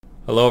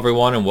Hello,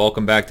 everyone, and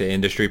welcome back to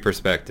Industry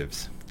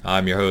Perspectives.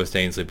 I'm your host,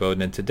 Ainsley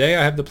Bowden, and today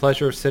I have the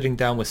pleasure of sitting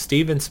down with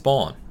Steven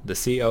Spohn, the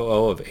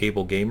COO of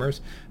Able Gamers,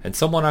 and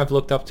someone I've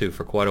looked up to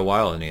for quite a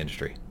while in the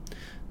industry.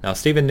 Now,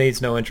 Steven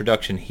needs no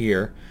introduction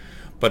here,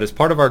 but as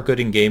part of our Good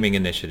in Gaming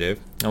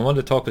initiative, I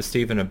wanted to talk with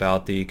Steven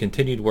about the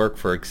continued work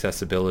for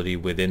accessibility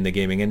within the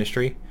gaming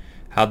industry,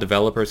 how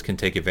developers can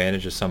take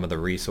advantage of some of the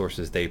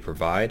resources they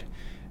provide,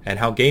 and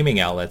how gaming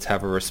outlets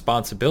have a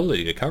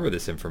responsibility to cover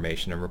this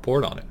information and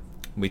report on it.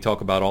 We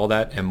talk about all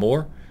that and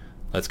more.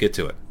 Let's get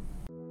to it.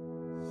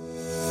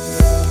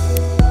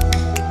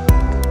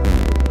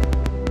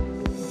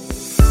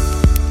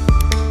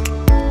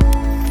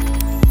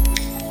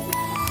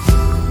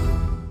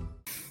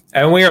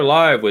 And we are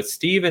live with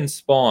Steven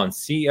Spohn,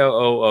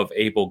 COO of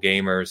Able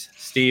Gamers.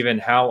 Steven,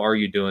 how are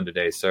you doing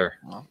today, sir?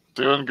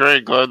 Doing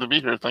great. Glad to be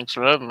here. Thanks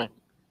for having me.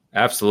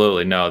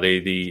 Absolutely. No,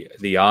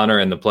 the honor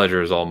and the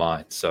pleasure is all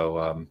mine.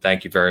 So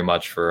thank you very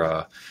much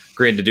for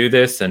agreeing to do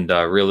this, and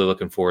really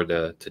looking forward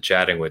to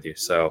chatting with you.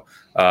 So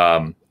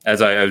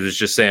as I was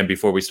just saying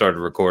before we started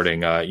recording,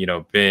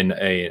 been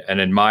an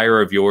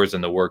admirer of yours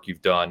and the work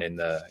you've done in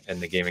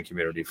the gaming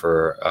community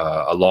for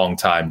a long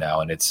time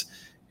now, and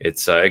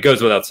it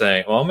goes without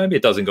saying. Well, maybe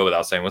it doesn't go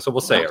without saying. So we'll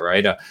say it,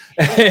 right?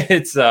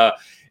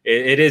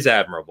 It is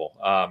admirable,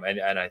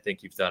 and I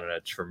think you've done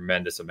a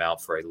tremendous amount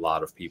for a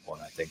lot of people,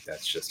 and I think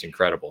that's just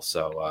incredible.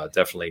 So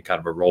definitely kind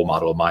of a role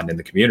model of mine in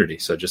the community.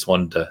 So just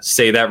wanted to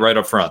say that right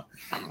up front.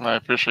 I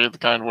appreciate the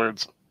kind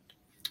words.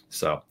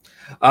 So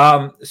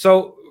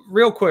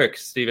real quick,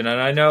 Steven, and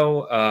I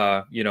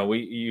know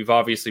you've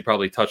obviously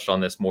probably touched on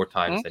this more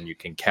times than you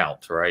can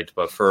count, right?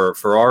 But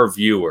for our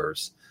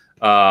viewers,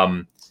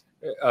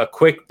 a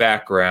quick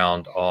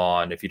background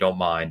on, if you don't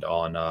mind,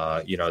 on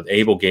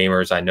Able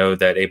Gamers. I know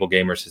that Able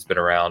Gamers has been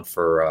around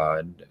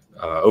for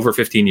over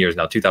 15 years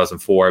now.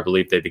 2004, I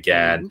believe they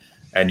began,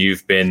 and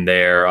you've been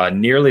there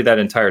nearly that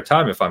entire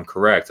time, if I'm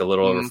correct. A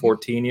little over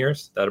 14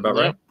 years. Is that about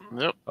right?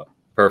 Yep.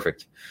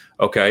 Perfect.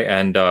 Okay,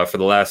 and for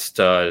the last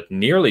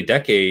nearly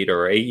decade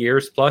or 8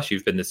 years plus,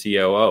 you've been the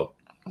COO.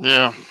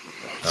 Yeah,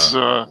 it's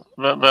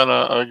been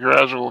a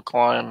gradual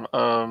climb.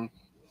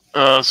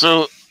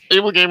 So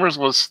Able Gamers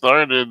was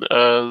started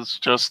as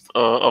just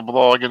a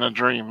blog and a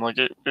dream. Like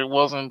it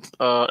wasn't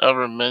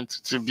ever meant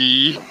to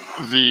be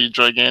the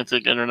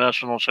gigantic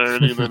international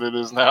charity that it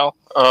is now.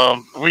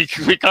 We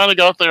kind of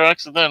got there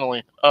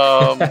accidentally.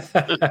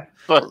 But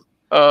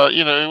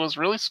it was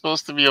really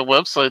supposed to be a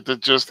website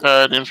that just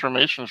had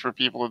information for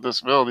people with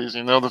disabilities.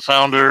 The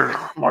founder,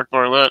 Mark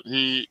Barlett,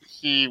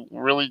 he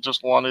really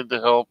just wanted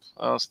to help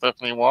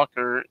Stephanie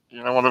Walker,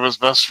 one of his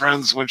best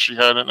friends, when she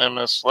had an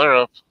MS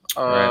flare-up.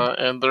 Right.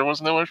 And there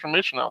was no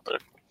information out there.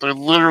 There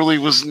literally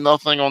was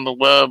nothing on the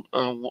web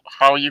on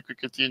how you could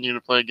continue to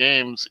play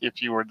games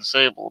if you were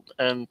disabled.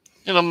 And,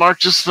 Mark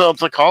just felt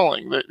the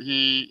calling that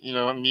he,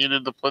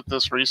 needed to put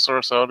this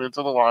resource out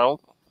into the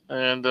wild.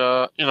 And,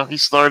 he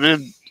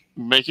started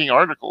making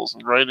articles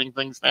and writing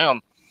things down.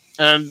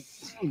 And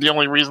the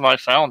only reason I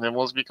found him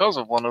was because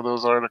of one of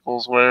those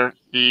articles where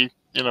he,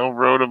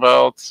 wrote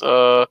about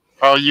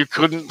how you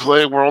couldn't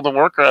play World of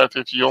Warcraft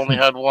if you only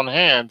had one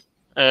hand.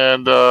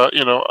 And,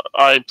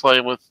 I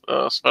play with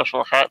a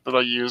special hat that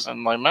I use and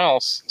my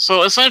mouse.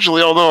 So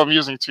essentially, although I'm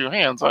using two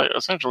hands, I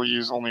essentially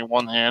use only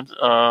one hand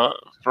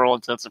for all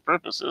intents and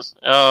purposes.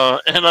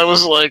 And I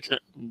was like,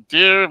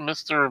 dear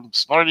Mr.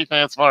 Smarty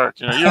Pants Mark,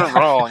 you're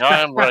wrong. I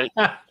am right.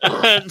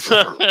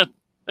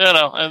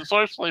 And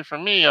fortunately for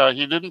me,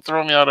 he didn't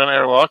throw me out an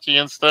airlock. He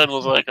instead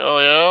was like, oh,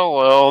 yeah,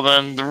 well,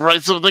 then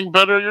write something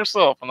better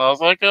yourself. And I was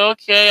like,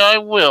 okay, I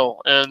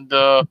will. And,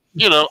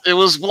 it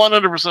was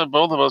 100%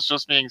 both of us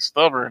just being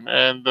stubborn.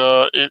 And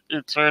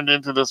it turned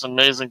into this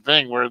amazing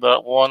thing where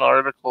that one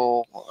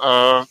article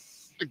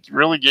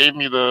really gave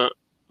me the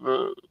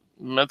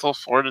mental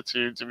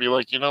fortitude to be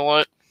like, you know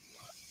what?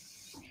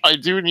 I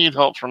do need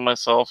help from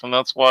myself, and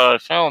that's why I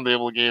found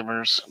Able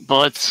Gamers.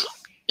 But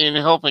in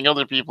helping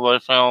other people, I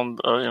found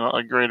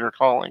a greater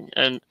calling,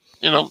 and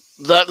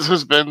that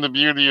has been the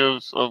beauty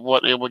of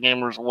what Able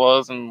Gamers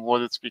was and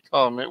what it's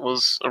become. It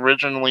was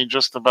originally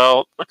just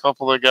about a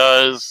couple of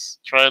guys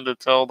trying to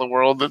tell the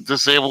world that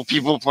disabled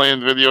people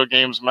playing video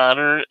games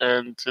matter,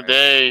 and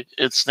today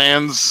it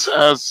stands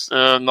as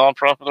a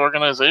nonprofit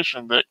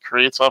organization that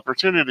creates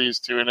opportunities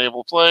to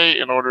enable play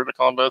in order to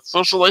combat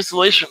social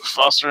isolation,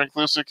 foster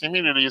inclusive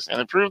communities,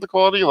 and improve the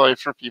quality of life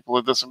for people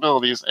with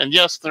disabilities. And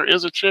yes, there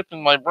is a chip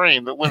in my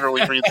brain that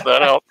literally reads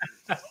that out.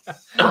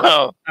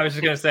 I was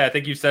just gonna say, I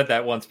think you said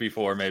that once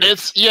before, maybe.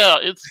 It's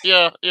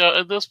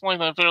at this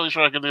point, I'm fairly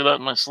sure I can do that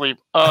in my sleep.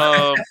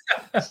 But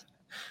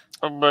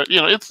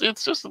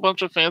it's just a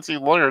bunch of fancy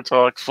lawyer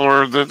talk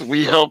for that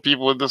we help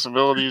people with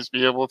disabilities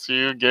be able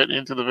to get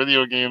into the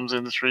video games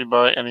industry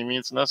by any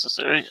means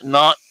necessary.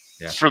 Not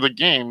for the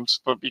games,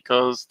 but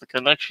because the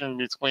connection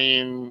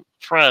between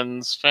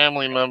friends,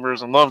 family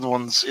members, and loved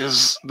ones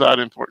is that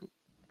important.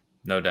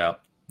 No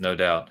doubt. No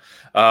doubt.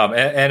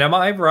 And am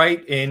I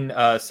right in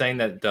saying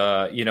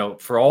that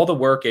for all the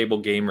work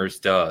Able Gamers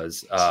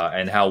does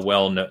and how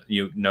well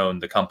known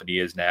the company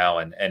is now,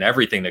 and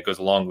everything that goes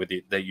along with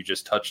it that you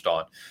just touched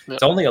on,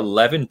 it's only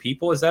 11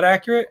 people. Is that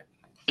accurate?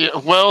 Yeah,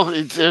 well,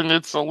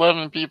 it's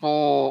 11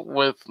 people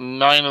with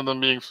 9 of them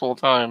being full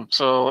time.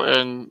 So,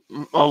 and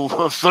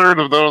a third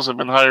of those have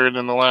been hired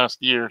in the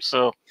last year.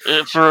 So,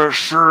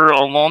 for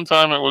a long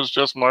time, it was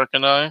just Mark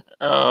and I.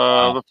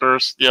 Wow. The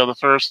first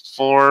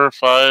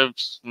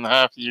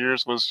 5.5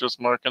 years was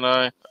just Mark and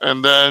I,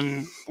 and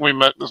then we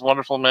met this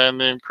wonderful man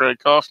named Craig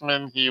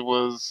Kaufman. He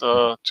was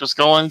just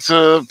going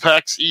to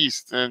PAX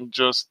East and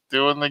just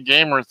doing the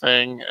gamer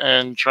thing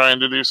and trying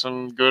to do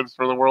some good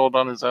for the world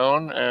on his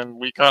own. And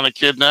we kind of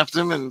kidnapped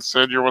him and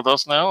said, "You're with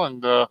us now."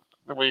 And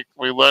we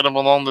led him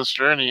along this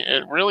journey.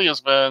 It really has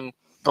been,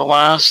 the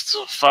last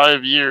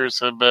 5 years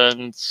have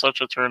been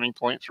such a turning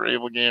point for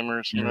Able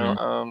Gamers.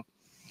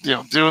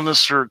 Doing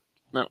this for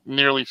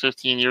nearly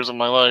 15 years of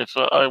my life,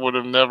 I would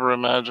have never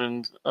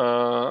imagined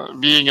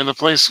being in the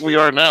place we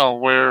are now,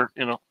 where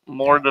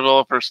more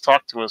developers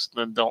talk to us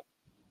than don't.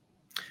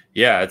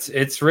 Yeah,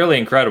 it's really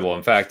incredible.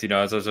 In fact,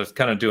 as I was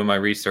kind of doing my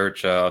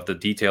research of the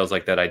details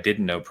like that I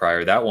didn't know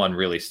prior, that one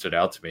really stood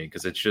out to me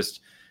because it's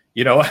just,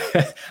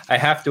 I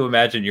have to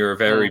imagine you're a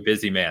very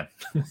busy man.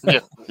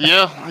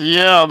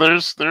 Yeah.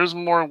 There's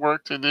more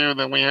work to do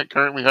than we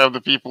currently have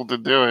the people to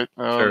do it.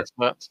 Sure.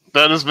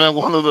 That has been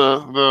one of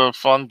the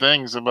fun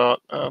things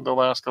about the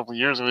last couple of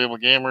years of Able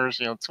Gamers.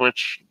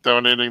 Twitch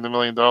donating the $1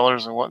 million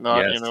and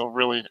whatnot. Yes.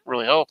 Really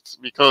really helped,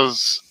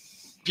 because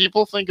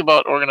people think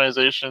about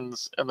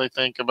organizations and they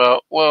think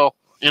about, well,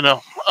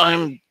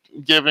 I'm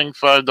giving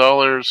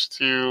 $5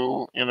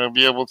 to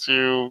be able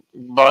to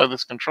buy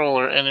this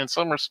controller, and in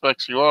some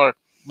respects you are,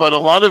 but a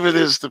lot of it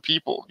is the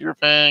people you're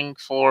paying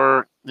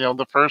for.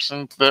 The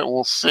person that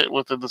will sit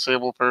with a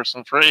disabled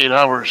person for 8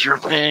 hours. You're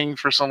paying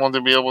for someone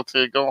to be able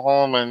to go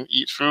home and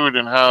eat food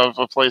and have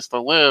a place to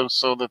live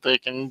so that they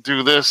can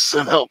do this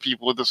and help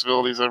people with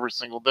disabilities every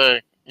single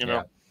day.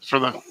 For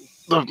the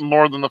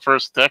more than the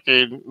first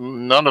decade,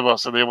 none of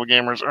us at Able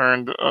Gamers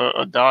earned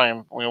a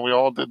dime. We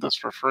all did this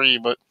for free,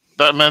 but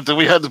that meant that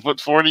we had to put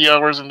 40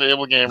 hours into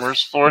Able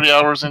Gamers, 40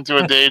 hours into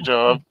a day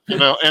job,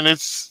 and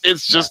it's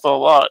just a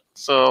lot.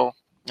 So,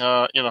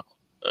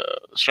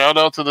 shout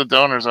out to the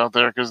donors out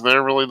there, because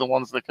they're really the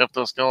ones that kept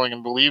us going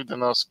and believed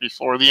in us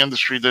before the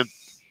industry did.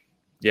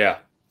 Yeah.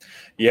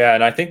 Yeah.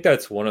 And I think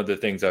that's one of the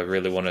things I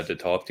really wanted to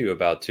talk to you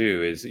about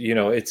too, is,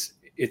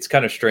 it's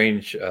kind of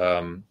strange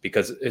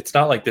because it's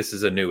not like this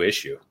is a new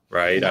issue,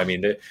 right? I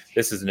mean,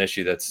 this is an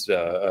issue that's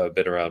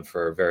been around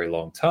for a very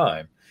long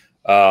time.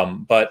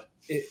 But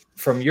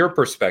from your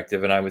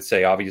perspective, and I would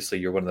say, obviously,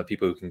 you're one of the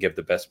people who can give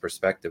the best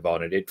perspective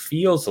on it. It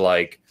feels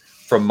like,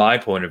 from my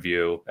point of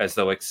view, as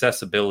though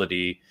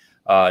accessibility,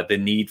 the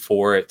need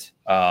for it,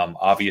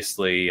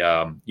 obviously,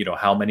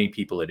 how many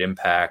people it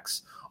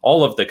impacts,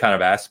 all of the kind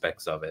of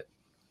aspects of it,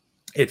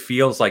 it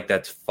feels like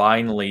that's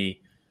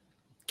finally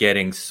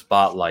getting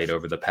spotlight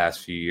over the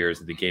past few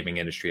years in the gaming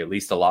industry, at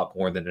least a lot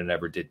more than it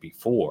ever did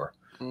before.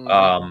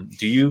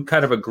 Do you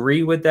kind of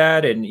agree with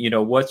that? And,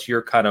 what's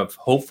your kind of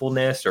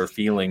hopefulness or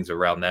feelings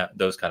around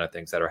those kind of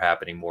things that are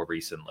happening more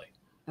recently?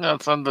 Yeah,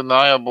 it's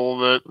undeniable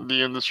that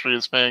the industry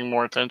is paying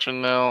more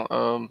attention now.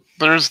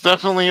 There's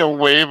definitely a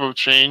wave of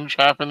change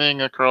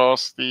happening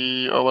across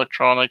the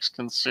electronics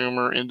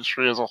consumer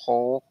industry as a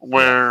whole,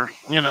 where,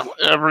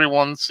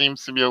 everyone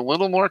seems to be a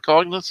little more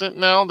cognizant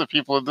now that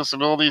people with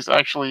disabilities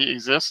actually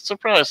exist.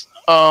 Surprise.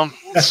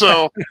 It's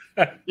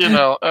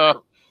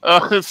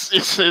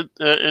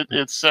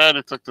sad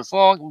it took this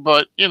long,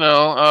 but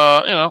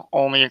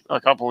only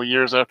a couple of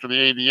years after the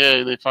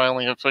ADA, they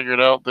finally have figured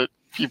out that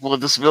people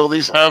with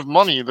disabilities have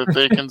money that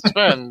they can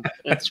spend.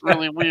 It's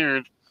really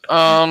weird.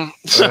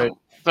 It's and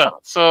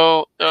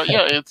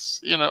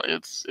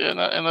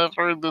I've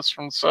heard this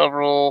from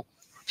several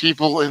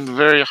people in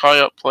very high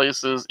up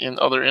places in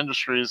other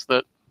industries,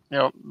 that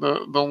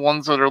the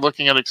ones that are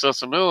looking at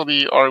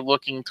accessibility are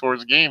looking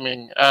towards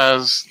gaming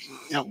as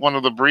one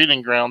of the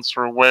breeding grounds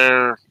for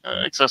where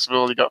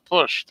accessibility got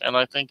pushed. And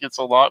I think it's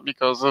a lot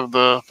because of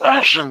the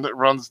passion that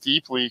runs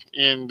deeply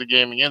in the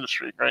gaming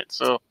industry, right?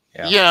 So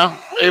yeah,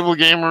 Able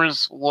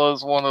Gamers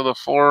was one of the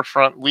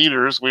forefront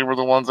leaders. We were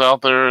the ones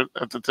out there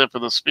at the tip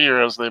of the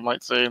spear, as they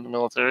might say in the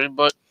military.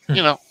 But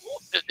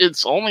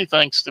it's only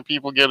thanks to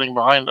people getting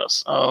behind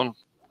us. A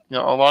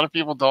lot of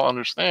people don't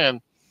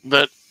understand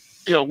that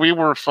we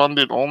were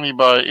funded only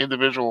by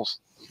individuals,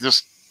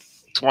 just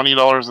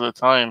 $20 at a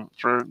time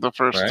for the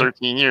first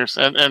 13 years,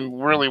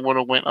 and really would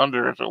have went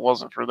under if it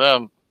wasn't for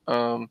them.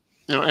 And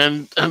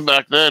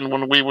back then,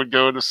 when we would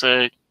go to,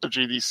 say, a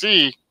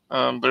GDC,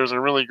 there's a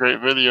really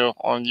great video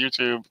on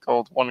YouTube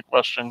called One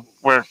Question,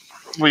 where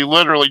we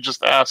literally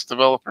just asked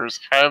developers,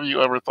 have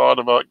you ever thought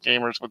about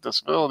gamers with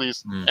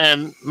disabilities?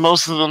 And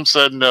most of them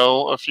said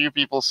no. A few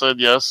people said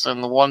yes,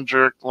 and the one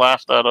jerk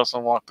laughed at us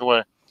and walked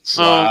away.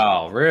 So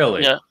Wow,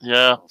 really?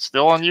 yeah,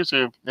 still on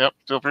YouTube. Yep,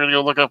 feel free to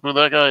go look up who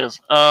that guy is.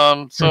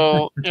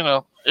 So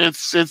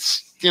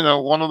it's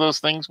one of those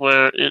things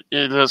where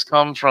it has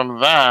come from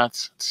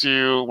that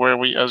to where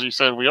we, as you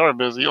said, we are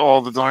busy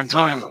all the darn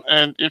time,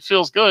 and it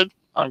feels good.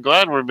 I'm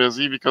glad we're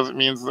busy because it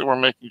means that we're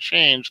making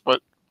change.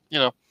 But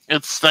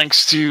it's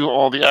thanks to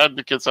all the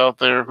advocates out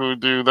there who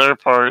do their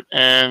part,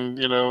 and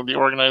the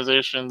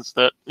organizations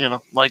that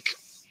like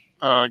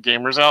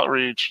Gamers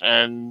Outreach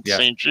and Yes.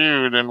 St.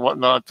 Jude and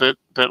whatnot that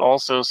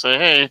also say,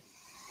 hey,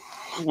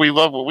 we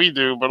love what we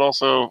do, but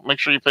also make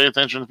sure you pay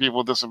attention to people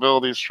with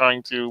disabilities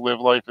trying to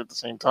live life at the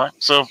same time.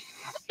 So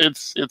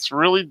it's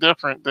really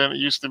different than it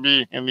used to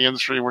be in the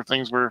industry where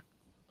things were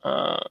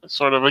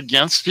sort of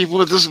against people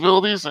with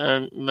disabilities,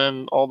 and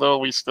then although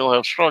we still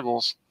have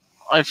struggles,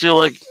 I feel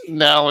like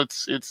now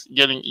it's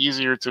getting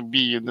easier to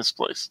be in this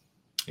place.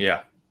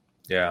 Yeah,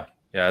 yeah,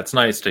 yeah. It's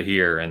nice to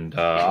hear, and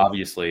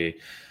obviously,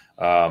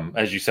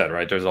 as you said,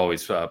 right, there's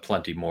always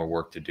plenty more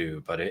work to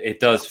do, but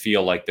it does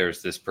feel like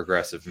there's this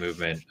progressive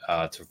movement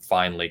to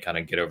finally kind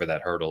of get over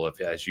that hurdle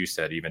of, as you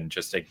said, even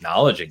just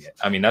acknowledging it.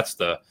 I mean, that's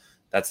the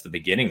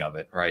beginning of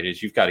it, right?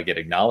 Is you've got to get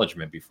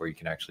acknowledgement before you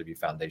can actually be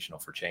foundational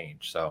for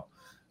change. So.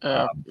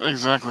 Yeah,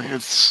 exactly.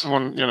 It's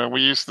when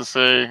we used to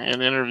say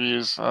in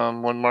interviews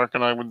when Mark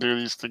and I would do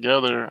these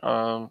together,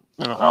 how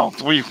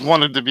we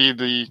wanted to be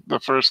the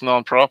first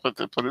nonprofit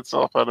that put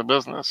itself out of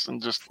business,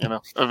 and just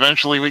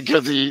eventually we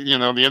get the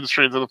the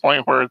industry to the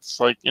point where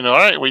it's like all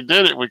right, we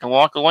did it, we can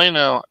walk away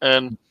now,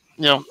 and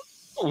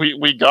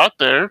we got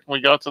there. We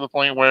got to the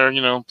point where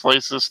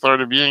places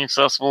started being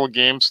accessible,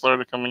 games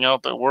started coming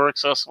out that were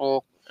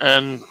accessible,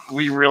 and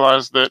we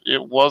realized that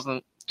it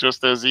wasn't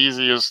just as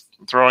easy as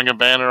throwing a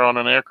banner on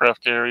an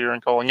aircraft carrier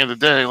and calling it a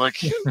day. Like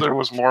there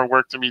was more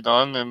work to be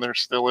done, and there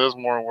still is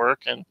more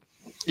work. And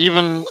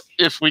even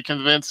if we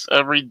convince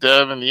every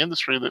dev in the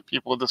industry that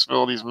people with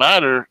disabilities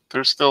matter,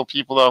 there's still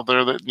people out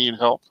there that need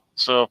help.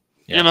 So,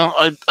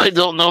 I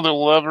don't know that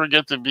we'll ever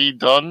get to be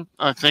done.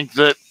 I think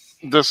that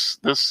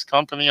this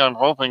company, I'm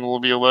hoping, will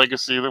be a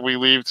legacy that we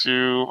leave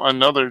to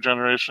another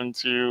generation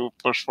to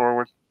push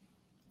forward.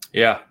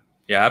 Yeah,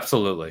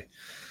 absolutely.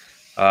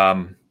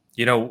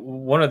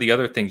 One of the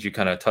other things you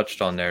kind of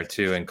touched on there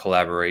too, in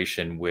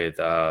collaboration with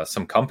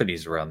some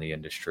companies around the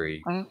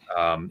industry,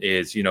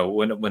 is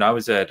when I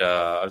was at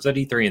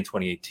E3 in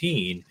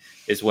 2018,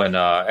 is when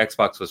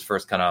Xbox was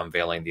first kind of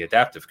unveiling the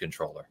adaptive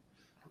controller,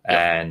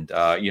 and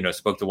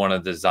spoke to one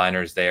of the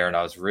designers there, and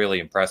I was really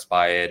impressed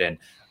by it. And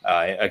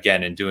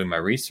again, in doing my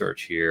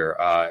research here,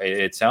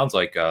 it sounds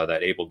like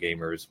that Able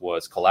Gamers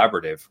was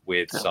collaborative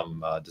with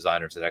some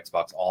designers at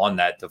Xbox on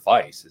that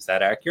device. Is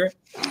that accurate?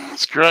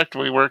 That's correct.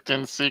 We worked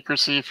in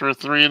secrecy for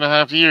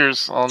 3.5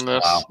 years on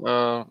this.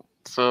 Wow.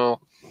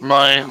 So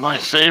my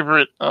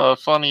favorite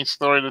funny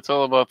story to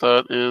tell about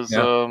that is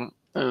a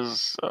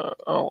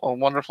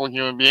wonderful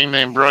human being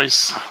named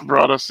Bryce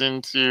brought us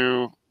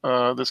into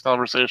this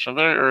conversation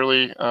very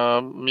early.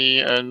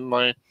 Me and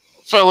my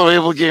fellow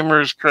Able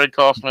Gamers, Craig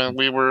Kaufman,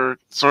 we were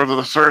sort of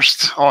the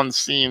first on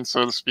scene,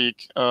 so to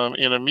speak,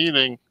 in a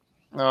meeting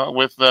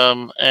with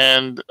them.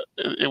 And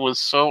it was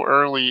so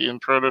early in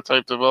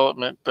prototype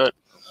development that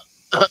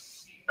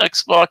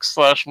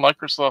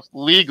Xbox/Microsoft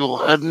legal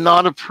had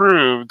not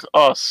approved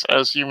us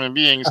as human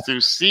beings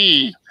to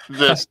see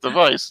this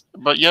device,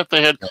 but yet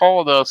they had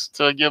called us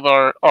to give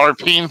our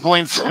pain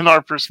points and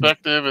our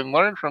perspective and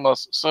learn from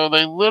us. So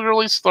they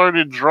literally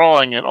started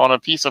drawing it on a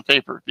piece of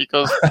paper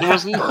because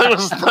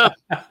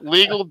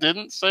legal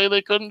didn't say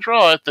they couldn't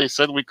draw it. They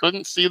said we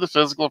couldn't see the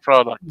physical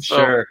product. So,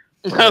 sure.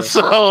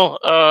 So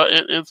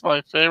it's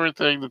my favorite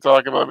thing to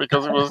talk about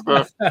because it was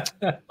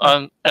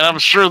and I'm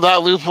sure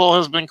that loophole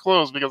has been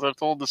closed because I've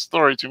told this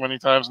story too many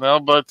times now.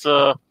 But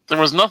there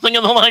was nothing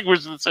in the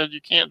language that said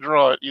you can't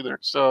draw it either.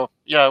 So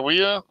yeah, we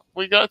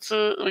got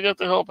to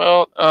help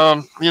out.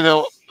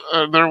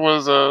 There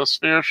was a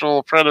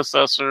spiritual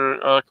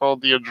predecessor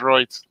called the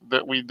Adroit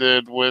that we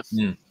did with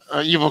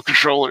Evo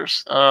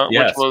controllers,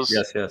 which was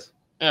yes.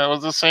 Yeah, it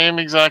was the same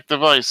exact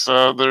device.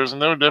 There's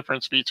no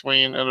difference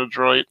between an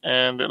Adroit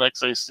and an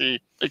XAC,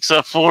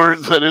 except for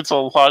that it's a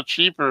lot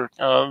cheaper.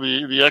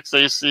 The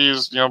XAC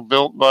is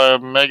built by a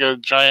mega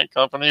giant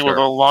company with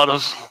a lot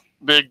of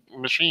big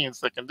machines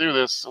that can do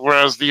this,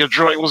 whereas the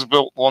Adroit was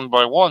built one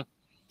by one.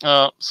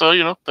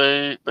 So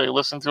they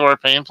listened to our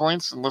pain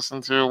points and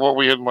listened to what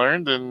we had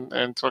learned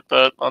and took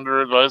that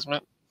under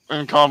advisement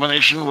in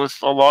combination with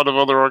a lot of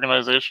other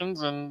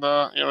organizations, and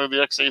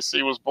the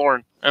XAC was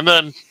born. And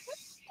then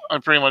I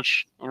pretty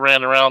much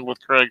ran around with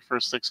Craig for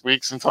 6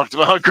 weeks and talked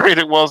about how great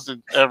it was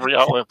in every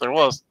outlet there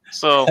was.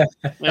 So,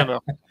 and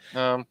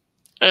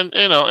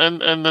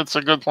that's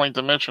a good point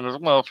to mention as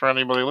well for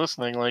anybody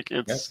listening. Like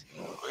it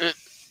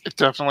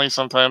definitely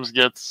sometimes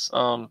gets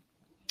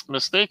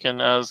mistaken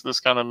as this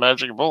kind of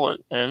magic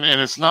bullet, and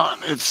it's not.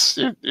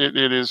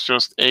 It is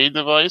just a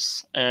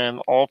device, and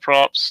all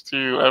props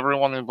to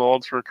everyone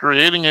involved for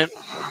creating it.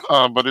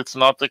 But it's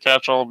not the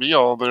catch-all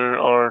be-all. There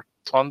are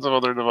tons of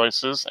other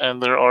devices,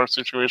 and there are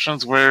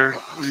situations where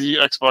the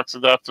Xbox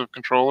Adaptive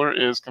Controller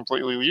is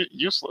completely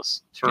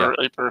useless for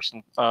a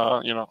person.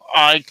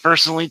 I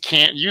personally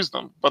can't use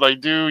them, but I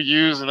do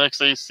use an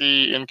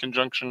XAC in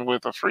conjunction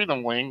with a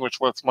Freedom Wing,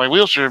 which lets my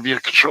wheelchair be a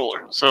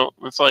controller. So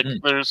it's like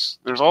there's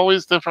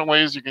always different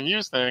ways you can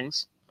use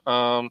things,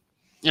 but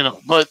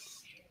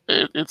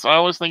I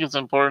always think it's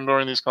important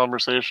during these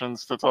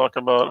conversations to talk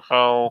about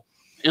how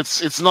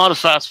it's not a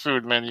fast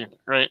food menu,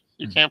 right?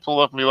 You can't pull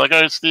up and be like, all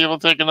right, Steve, I'll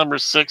take a number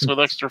 6 with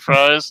extra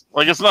fries.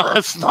 Like, it's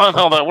not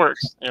how that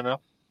works,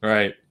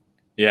 Right.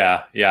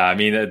 Yeah. I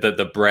mean,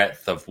 the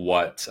breadth of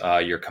what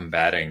you're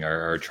combating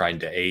or trying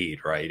to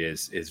aid, right,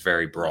 is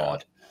very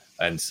broad.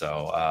 And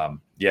so,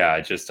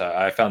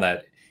 I found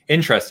that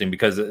interesting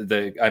because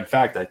in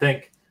fact, I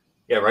think,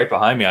 right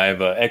behind me, I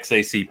have a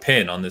XAC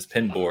pin on this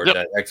pin board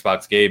that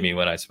Xbox gave me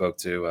when I spoke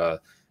to,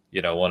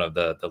 one of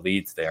the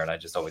leads there. And I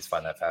just always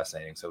find that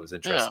fascinating. So it was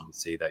interesting to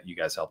see that you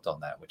guys helped on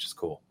that, which is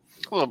cool.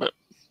 A little bit.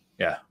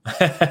 Yeah.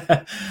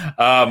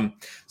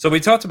 So we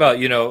talked about,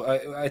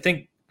 I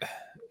think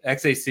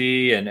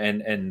XAC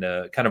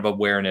and kind of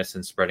awareness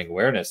and spreading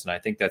awareness. And I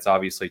think that's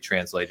obviously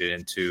translated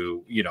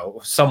into,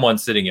 someone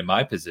sitting in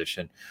my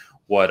position,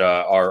 what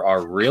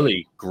are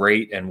really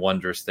great and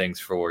wondrous things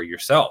for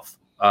yourself.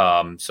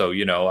 So,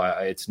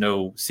 it's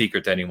no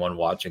secret to anyone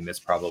watching this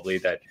probably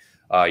that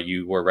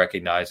you were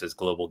recognized as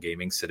Global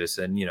Gaming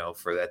Citizen,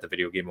 at the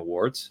Video Game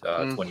Awards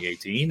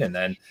 2018, and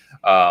then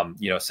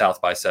South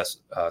by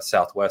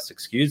Southwest,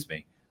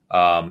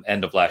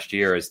 end of last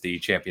year as the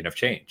Champion of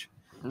Change.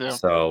 Yeah.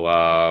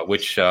 So,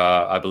 which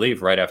I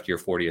believe right after your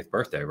 40th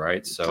birthday,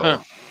 right?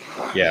 So,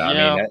 I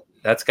mean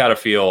that's got to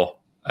feel.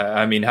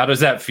 I mean, how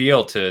does that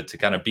feel to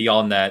kind of be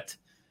on that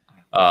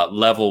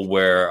level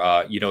where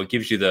it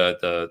gives you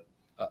the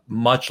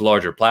much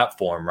larger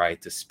platform, right,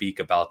 to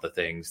speak about the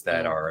things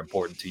that are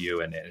important to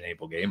you and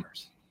enable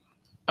gamers?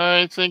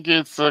 I think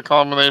it's a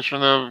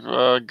combination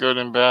of good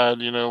and bad.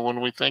 When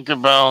we think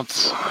about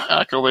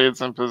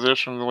accolades and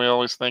positions, we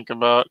always think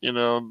about,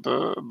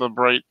 the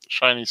bright,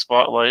 shiny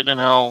spotlight and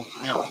how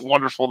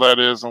wonderful that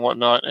is and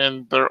whatnot.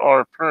 And there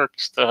are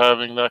perks to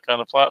having that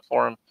kind of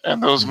platform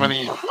and those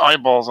many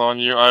eyeballs on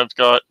you. I've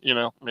got,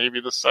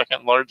 maybe the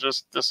second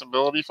largest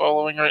disability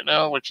following right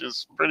now, which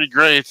is pretty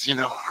great.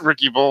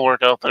 Ricky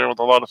Bulwark out there with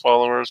a lot of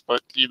followers,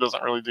 but he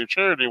doesn't really do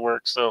charity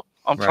work. So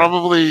I'm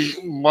probably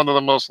one of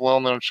the most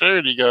well-known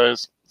charity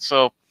guys.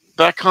 So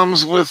that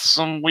comes with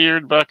some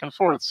weird back and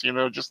forths,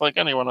 just like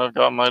anyone. I've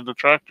got my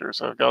detractors.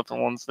 I've got the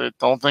ones that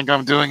don't think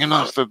I'm doing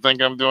enough, that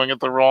think I'm doing it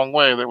the wrong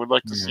way, that would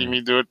like to see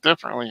me do it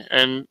differently.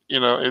 And,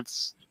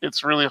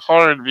 it's really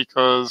hard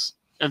because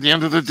at the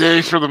end of the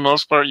day, for the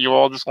most part, you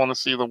all just want to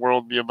see the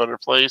world be a better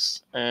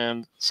place.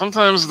 And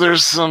sometimes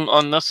there's some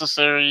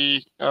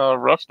unnecessary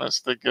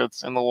roughness that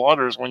gets in the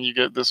waters when you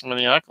get this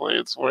many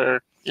accolades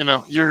where,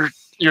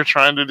 you're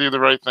trying to do the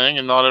right thing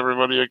and not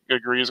everybody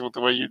agrees with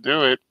the way you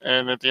do it.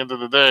 And at the end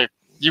of the day,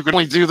 you can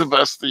only do the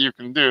best that you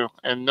can do.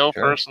 And no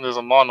person is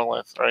a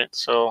monolith, right?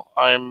 So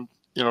I'm,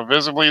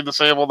 visibly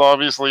disabled,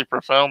 obviously,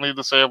 profoundly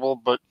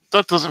disabled, but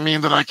that doesn't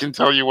mean that I can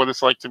tell you what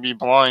it's like to be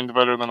blind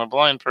better than a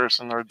blind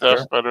person or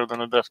deaf better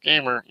than a deaf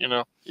gamer.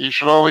 You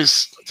should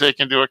always take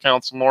into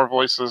account some more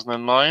voices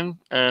than mine.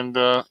 And,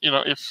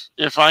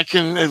 if I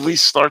can at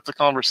least start the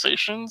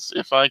conversations,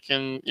 if I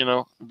can,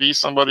 be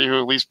somebody who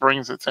at least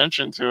brings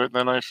attention to it,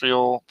 then I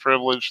feel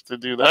privileged to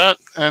do that.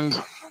 And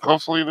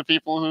hopefully the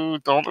people who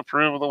don't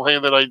approve of the way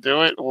that I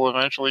do it will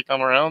eventually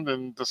come around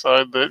and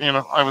decide that,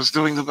 I was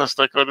doing the best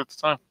I could at the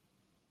time.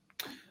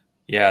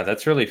 Yeah,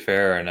 that's really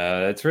fair, and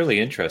it's really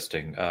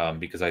interesting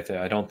because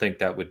I don't think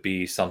that would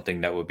be something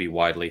that would be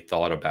widely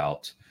thought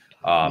about.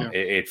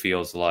 It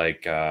feels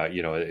like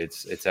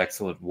it's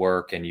excellent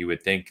work, and you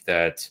would think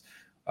that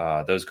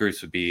those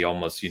groups would be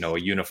almost a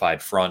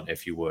unified front,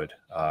 if you would,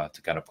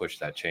 to kind of push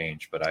that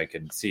change. But I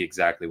can see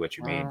exactly what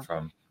you mean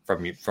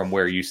from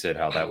where you sit,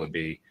 how that would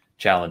be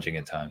challenging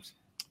at times.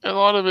 A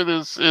lot of it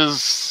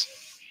is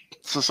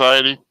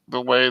society, the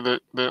way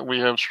that we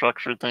have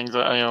structured things.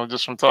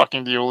 Just from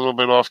talking to you a little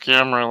bit off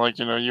camera, like,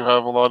 you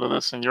have a lot of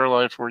this in your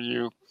life where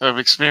you have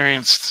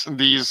experienced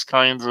these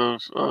kinds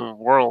of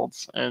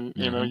worlds. And,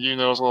 you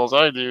know as well as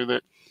I do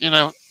that,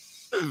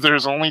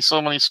 there's only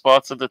so many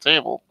spots at the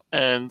table.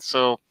 And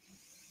so,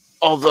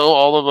 although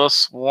all of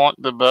us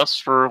want the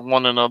best for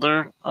one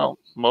another, well,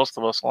 most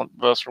of us want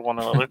the best for one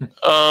another,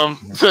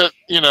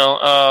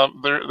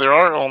 there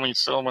are only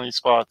so many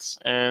spots.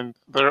 And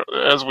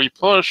as we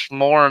push,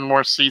 more and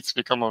more seats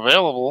become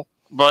available.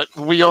 But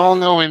we all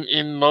know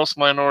in most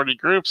minority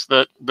groups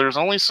that there's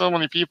only so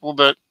many people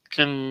that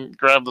can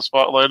grab the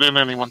spotlight at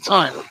any one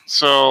time.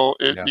 So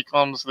it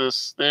becomes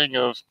this thing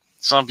of,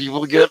 some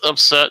people get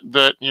upset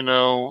that,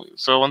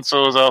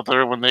 so-and-so is out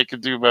there when they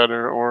could do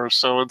better, or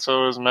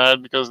so-and-so is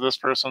mad because this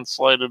person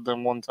slighted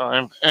them one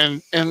time.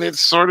 And it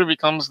sort of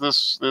becomes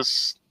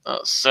this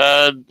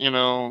sad,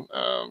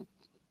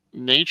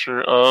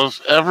 nature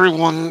of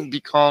everyone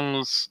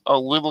becomes a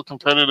little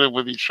competitive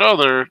with each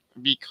other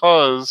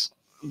because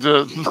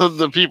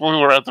the people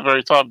who are at the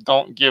very top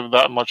don't give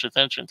that much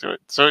attention to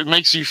it. So it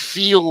makes you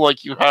feel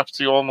like you have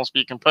to almost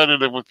be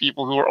competitive with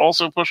people who are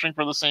also pushing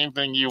for the same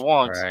thing you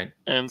want. Right.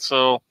 And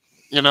so,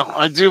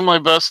 I do my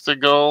best to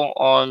go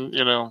on,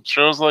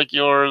 shows like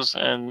yours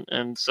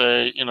and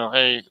say,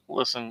 hey,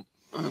 listen,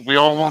 we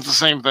all want the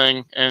same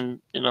thing.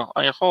 And,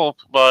 I hope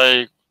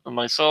by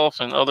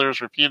myself and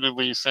others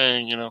repeatedly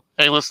saying,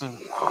 hey, listen,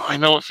 I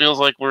know it feels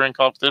like we're in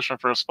competition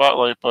for a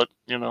spotlight, but,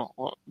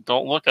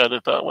 don't look at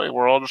it that way.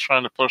 We're all just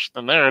trying to push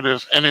the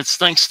narrative. And it's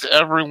thanks to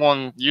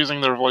everyone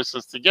using their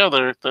voices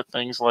together that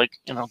things like,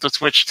 the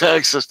Twitch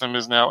tag system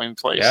is now in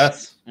place.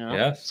 Yes.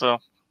 Yes. So,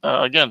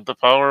 again, the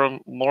power of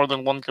more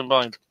than one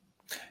combined.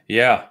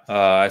 Yeah,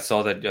 I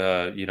saw that.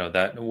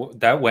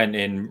 That went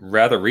in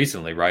rather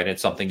recently, right?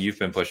 It's something you've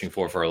been pushing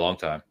for a long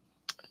time.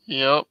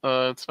 Yep,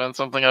 it's been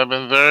something I've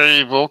been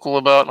very vocal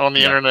about on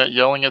the internet,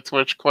 yelling at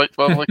Twitch quite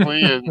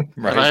publicly, and,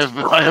 right. and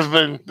I have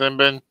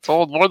been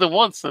told more than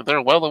once that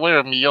they're well aware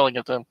of me yelling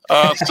at them.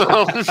 I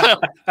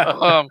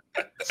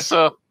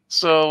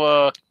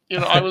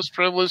was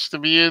privileged to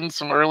be in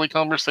some early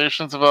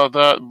conversations about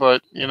that,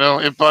 but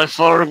it by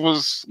far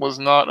was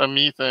not a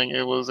me thing.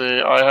 It was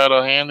I had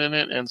a hand in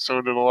it, and so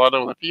did a lot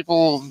of the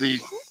people, the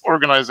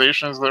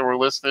organizations that were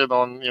listed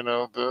on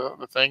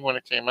the thing when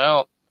it came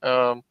out.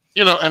 And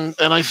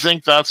I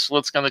think that's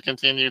what's going to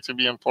continue to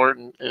be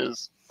important.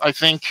 Is I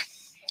think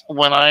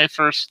when I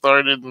first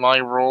started my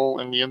role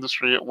in the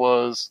industry, it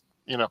was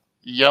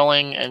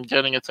yelling and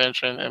getting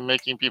attention and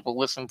making people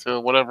listen to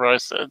whatever I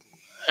said.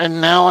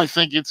 And now I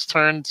think it's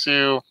turned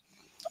to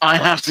I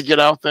have to get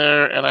out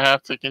there and I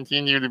have to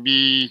continue to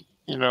be,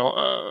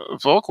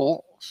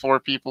 vocal for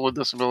people with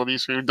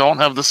disabilities who don't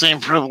have the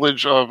same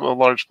privilege of a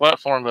large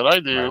platform that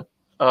I do,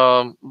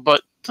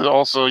 but to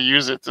also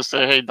use it to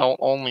say, hey, don't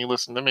only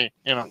listen to me.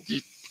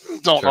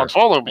 Don't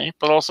unfollow me,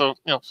 but also,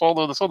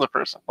 follow this other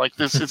person. Like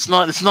this, it's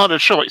not a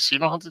choice. You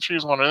don't have to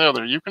choose one or the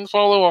other. You can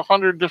follow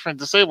 100 different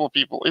disabled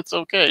people. It's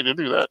okay to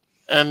do that.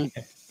 And,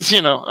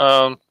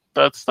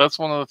 that's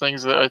one of the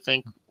things that I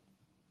think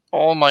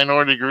all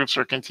minority groups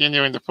are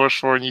continuing to push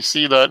for, and you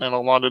see that in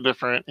a lot of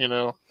different,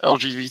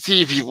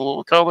 LGBT people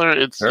of color.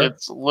 It's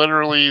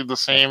literally the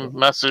same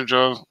message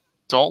of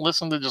don't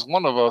listen to just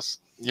one of us.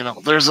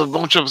 There's a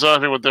bunch of us out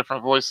here with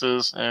different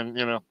voices,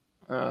 and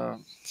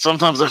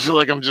sometimes I feel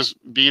like I'm just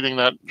beating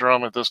that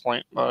drum at this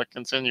point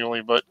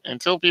continually. But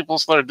until people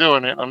start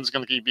doing it, I'm just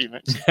going to keep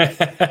beating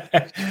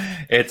it.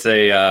 It's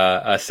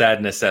a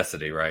sad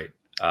necessity, right?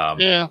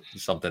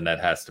 Something that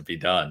has to be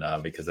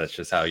done because that's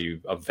just how you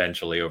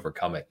eventually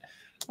overcome it.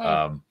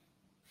 So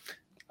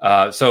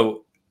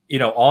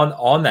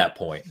on that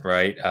point,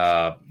 right?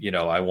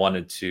 I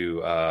wanted to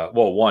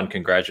one,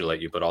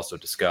 congratulate you, but also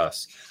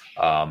discuss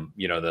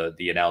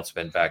the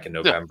announcement back in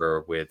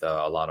November with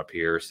Alana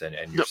Pierce and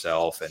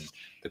yourself and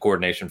the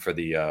coordination for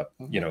the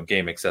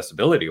Game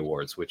Accessibility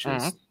Awards, which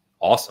is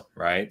awesome,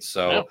 right?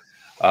 So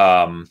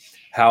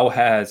how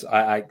has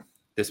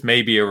this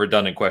may be a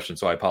redundant question,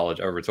 so I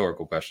apologize. A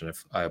rhetorical question.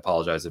 I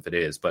apologize if it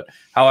is. But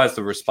how has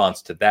the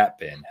response to that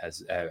been?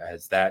 Has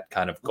that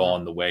kind of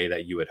gone the way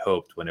that you had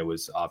hoped when it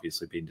was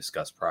obviously being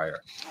discussed prior?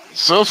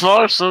 So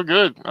far, so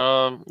good.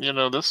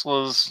 This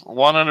was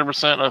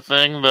 100% a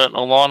thing that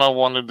Alana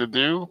wanted to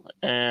do,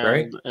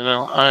 and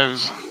I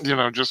was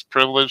just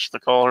privileged to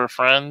call her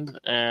friend.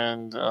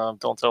 And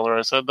don't tell her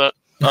I said that.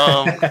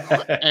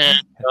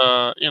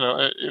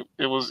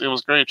 It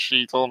was great.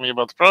 She told me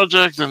about the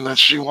project and that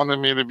she wanted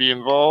me to be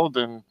involved,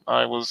 and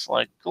I was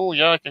like, cool,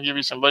 yeah, I can give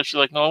you some advice. She's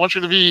like, no, I want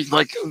you to be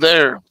like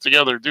there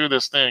together, do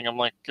this thing. I'm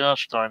like,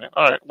 gosh darn it.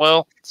 All right,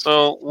 well,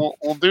 so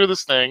we'll do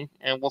this thing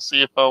and we'll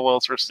see how well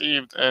it's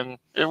received. And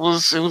it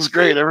was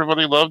great.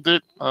 Everybody loved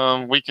it.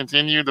 We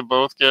continue to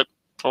both get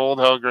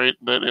told how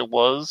great that it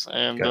was,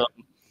 and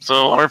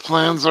so our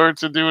plans are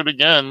to do it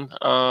again,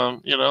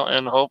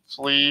 and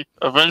hopefully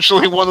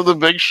eventually one of the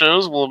big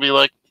shows will be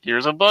like,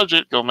 here's a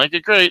budget, go make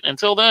it great.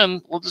 Until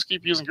then, we'll just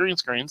keep using green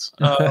screens.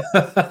 But,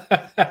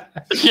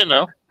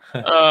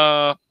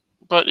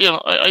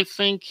 I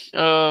think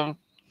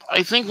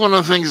one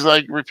of the things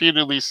I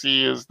repeatedly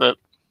see is that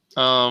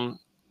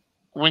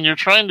when you're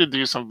trying to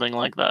do something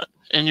like that,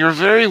 and you're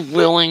very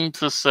willing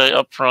to say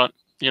up front,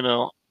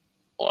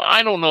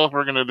 I don't know if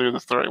we're going to do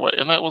this the right way.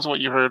 And that was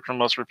what you heard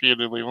from us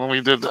repeatedly when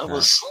we did that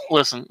was,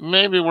 listen,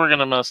 maybe we're going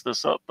to mess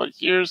this up, but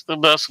here's the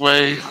best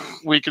way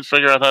we could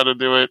figure out how to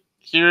do it.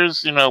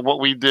 Here's, what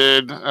we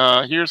did.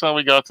 Here's how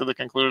we got to the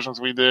conclusions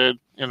we did.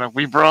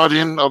 We brought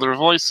in other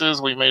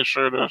voices. We made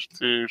sure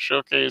to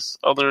showcase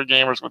other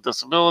gamers with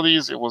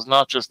disabilities. It was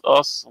not just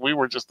us. We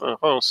were just the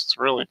hosts,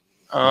 really.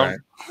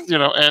 And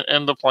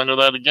the point of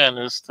that, again,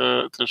 is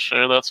to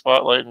share that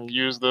spotlight and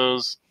use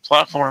those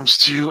platforms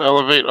to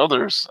elevate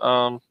others,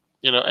 and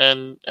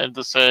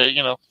to say,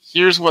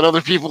 here's what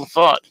other people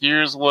thought.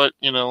 Here's what,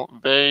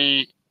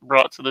 they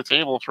brought to the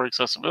table for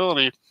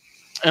accessibility.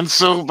 And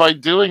so by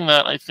doing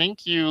that, I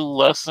think you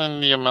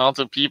lessen the amount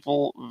of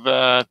people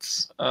that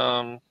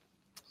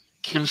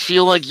can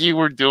feel like you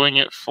were doing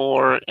it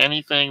for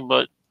anything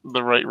but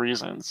the right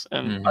reasons.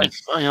 And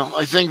Mm-hmm.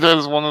 I think that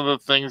is one of the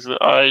things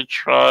that I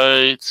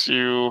try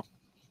to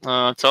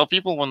tell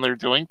people when they're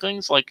doing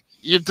things. Like,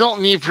 you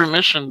don't need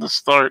permission to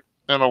start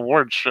an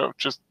award show.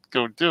 Just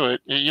go do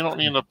it. You don't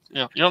need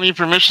you don't need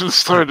permission to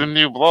start a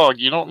new blog.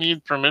 You don't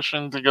need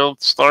permission to go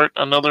start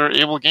another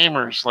Able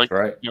Gamers. Like,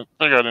 Right.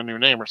 figure out a new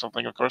name or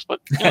something, of course.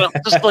 But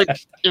just like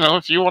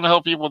if you want to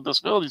help people with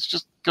disabilities,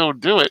 just go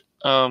do it.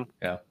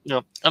 Yeah.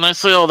 And I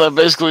say all that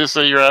basically to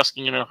say you're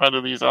asking, how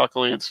do these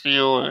accolades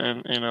feel,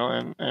 and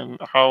and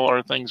how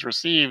are things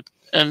received?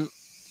 And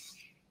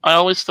I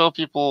always tell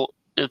people,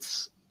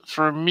 it's,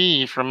 for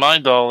me, for my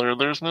dollar,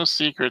 there's no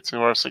secret to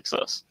our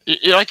success.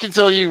 I can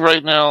tell you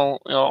right now,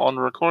 on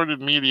recorded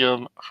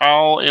medium,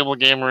 how Able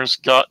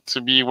Gamers got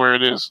to be where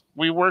it is.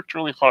 We worked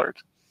really hard.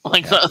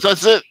 Like,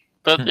 that's it.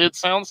 That it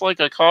sounds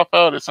like a cop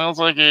out. It sounds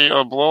like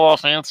a blow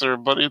off answer,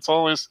 but it's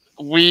always,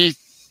 we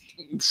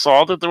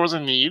saw that there was a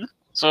need,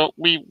 so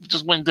we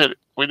just went and did it.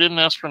 We didn't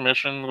ask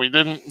permission. We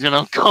didn't,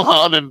 go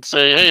out and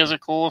say, "Hey, is it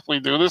cool if we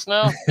do this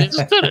now?" We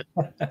just did it,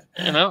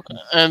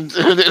 and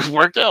it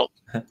worked out.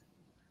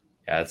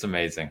 Yeah, it's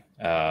amazing.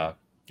 But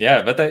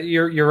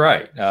you're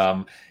right.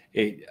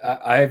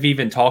 I've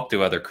even talked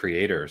to other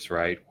creators,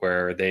 right,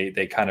 where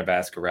they kind of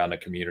ask around a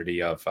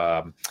community of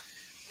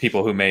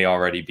people who may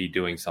already be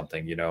doing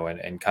something,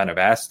 and kind of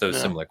ask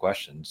those similar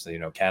questions.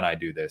 Can I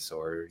do this,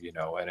 or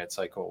and it's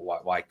like,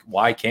 well,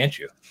 why can't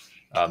you?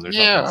 There's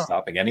nothing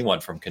stopping anyone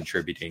from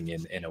contributing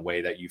in a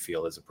way that you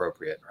feel is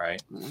appropriate,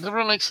 right?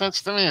 Never makes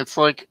sense to me. It's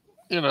like,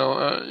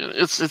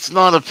 it's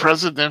not a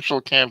presidential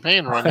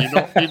campaign run. You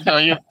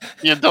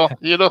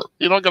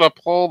don't gotta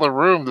poll the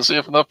room to see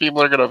if enough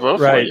people are gonna vote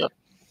for you.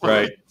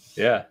 Right.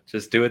 Yeah.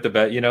 Just do it the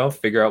best,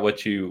 figure out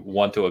what you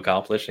want to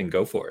accomplish and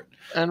go for it.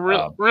 And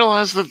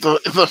realize that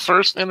the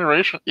first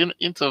innovation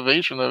of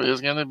it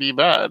is going to be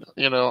bad.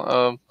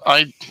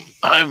 I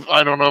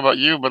don't know about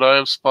you, but I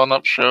have spun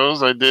up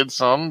shows. I did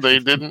some. They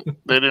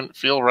didn't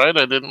feel right.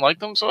 I didn't like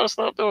them, so I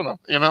stopped doing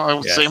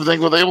them. Same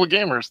thing with Able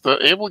Gamers. The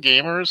Able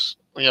Gamers,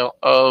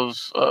 of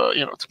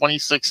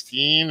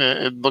 2016,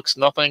 it looks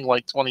nothing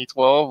like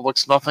 2012.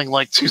 Looks nothing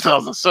like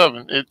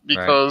 2007.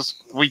 Because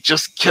we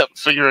just kept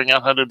figuring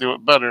out how to do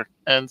it better.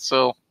 And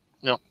so,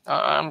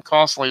 I'm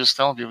constantly just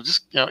telling people,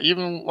 just,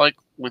 even like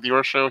with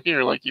your show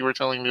here, like you were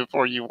telling me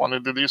before, you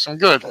wanted to do some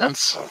good and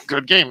some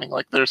good gaming.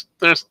 Like there's,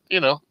 it's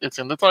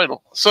in the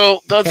title. So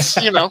that's,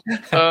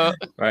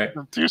 right.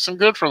 Do some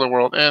good for the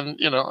world. And,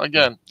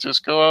 again,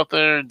 just go out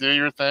there, do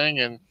your thing.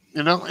 And,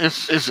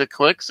 if it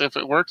clicks, if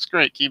it works,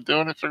 great. Keep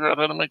doing it. Figure out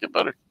how to make it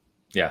better.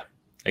 Yeah.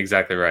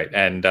 Exactly right.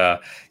 And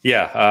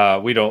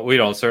we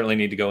don't certainly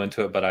need to go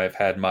into it, but I've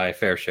had my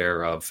fair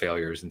share of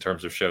failures in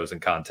terms of shows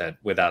and content,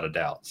 without a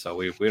doubt. So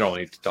we don't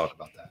need to talk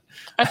about that.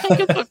 I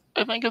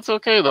think it's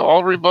okay though.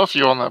 I'll rebuff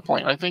you on that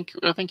point. I think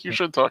you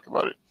should talk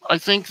about it. I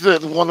think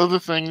that one of the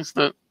things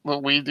that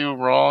we do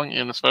wrong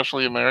in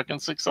especially American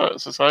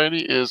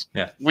society is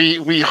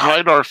we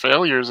hide our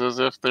failures as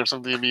if there's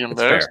something to be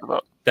embarrassed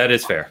about. That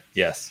is fair.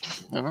 Yes.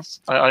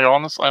 I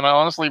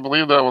honestly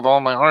believe that with all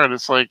my heart.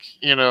 It's like,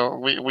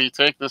 we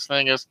take this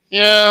thing as,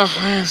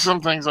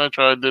 some things I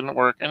tried didn't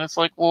work. And it's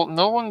like, well,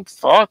 no one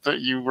thought that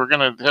you were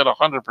going to hit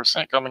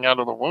 100% coming out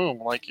of the womb.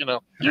 Like, you're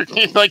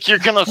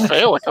going to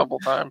fail a couple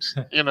times,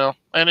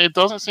 and it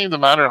doesn't seem to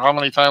matter how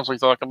many times we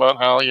talk about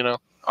how,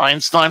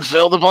 Einstein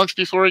failed a bunch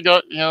before he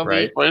got,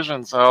 the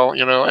equations. How,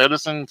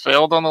 Edison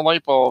failed on the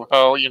light bulb.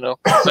 How,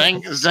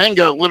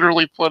 Zynga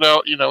literally put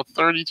out,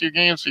 32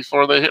 games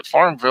before they hit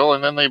Farmville,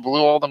 and then they blew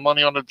all the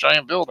money on a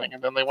giant building,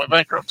 and then they went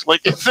bankrupt. Like,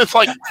 it's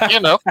like,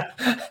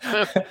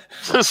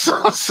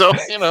 so,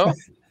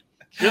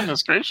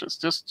 goodness gracious,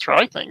 just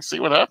try things, see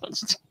what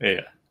happens.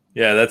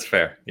 Yeah, that's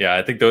fair. Yeah,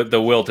 I think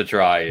the will to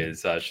try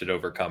is should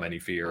overcome any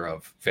fear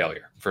of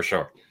failure, for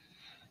sure.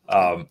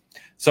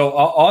 So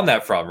on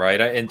that front, right,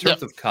 in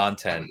terms of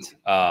content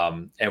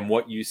and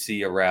what you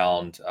see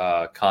around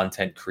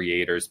content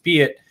creators,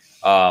 be it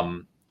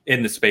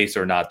in the space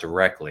or not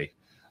directly,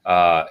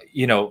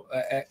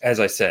 as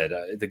I said,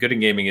 the Good in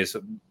Gaming is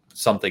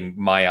something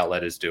my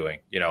outlet is doing,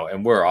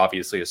 and we're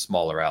obviously a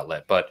smaller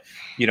outlet. But,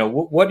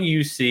 what do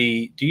you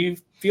see? Do you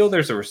feel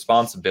there's a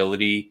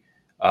responsibility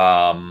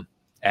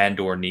and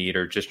or need,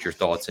 or just your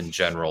thoughts in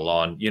general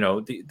on,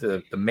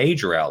 the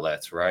major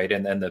outlets, right,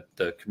 and then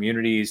the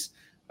communities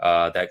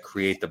that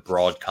create the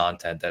broad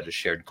content that is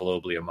shared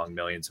globally among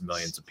millions and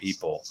millions of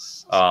people,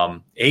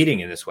 aiding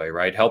in this way,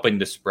 right? Helping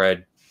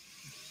to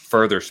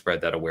further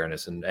spread that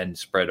awareness and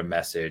spread a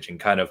message,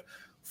 and kind of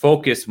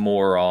focus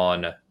more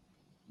on,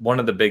 one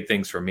of the big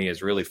things for me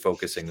is really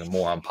focusing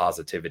more on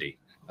positivity.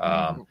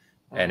 And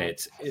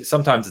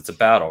sometimes it's a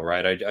battle,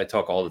 right? I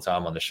talk all the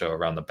time on the show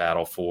around the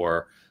battle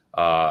for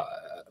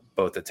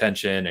both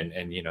attention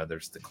and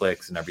there's the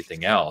clicks and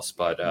everything else,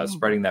 but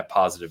spreading that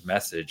positive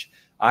message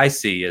I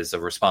see as a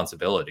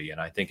responsibility, and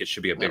I think it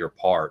should be a bigger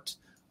part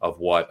of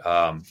what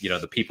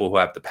the people who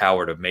have the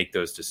power to make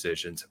those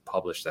decisions and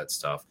publish that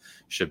stuff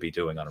should be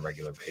doing on a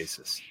regular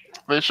basis.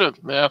 They should.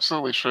 They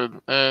absolutely should.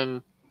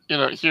 And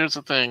here's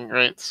the thing,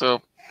 right?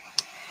 So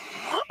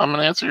I'm going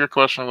to answer your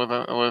question with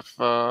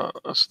a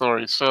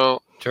story.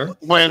 So, Sure.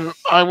 when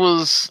I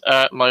was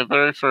at my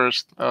very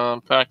first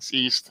PAX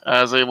East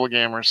as Able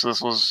Gamer, so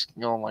this was,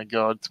 oh my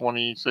god,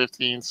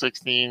 2015,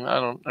 16,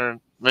 or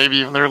maybe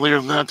even earlier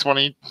than that,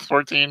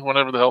 2014,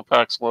 whatever the hell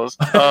PAX was.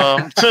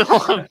 It's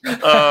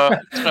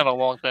been a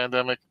long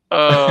pandemic.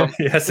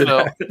 Yes, you it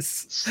know,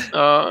 has.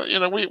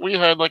 we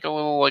had like a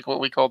little, like what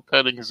we called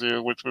petting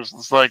zoo, which was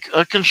just like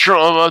a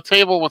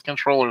table with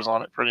controllers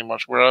on it, pretty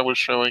much, where I was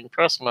showing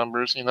press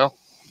members,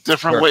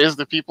 different Sure. ways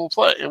that people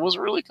play. It was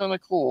really kind of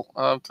cool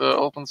to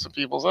open some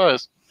people's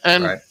eyes.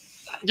 And Right.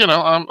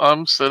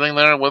 I'm sitting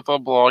there with a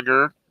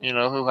blogger,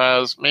 who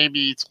has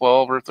maybe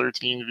 12 or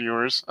 13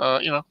 viewers.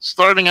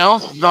 Starting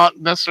out, not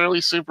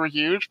necessarily super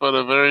huge, but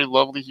a very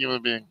lovely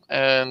human being.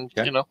 And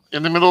Okay.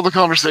 in the middle of the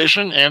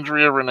conversation,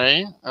 Andrea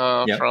Renee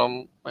Yep.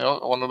 from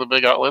one of the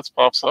big outlets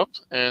pops up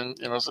and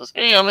says,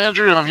 "Hey, I'm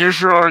Andrew. I'm here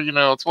for our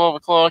 12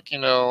 o'clock.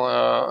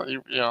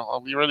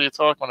 I'll be ready to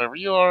talk whenever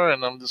you are."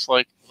 And I'm just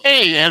like,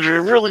 "Hey,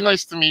 Andrew, really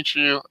nice to meet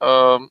you.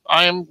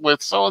 I am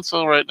with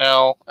so-and-so right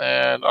now,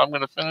 and I'm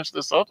going to finish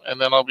this up,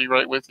 and then I'll be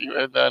right with you."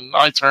 And then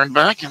I turned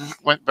back and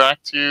went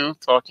back to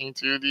talking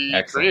to the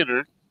Excellent.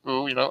 creator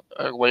who,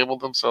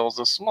 labeled themselves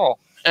as small.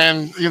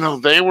 And,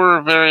 they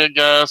were very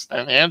aghast,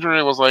 and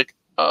Andrea was like,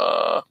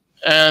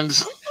 and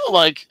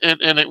like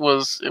it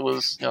was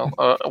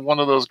one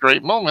of those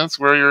great moments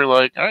where you're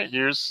like, all right,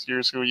 here's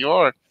who you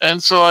are.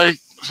 And so I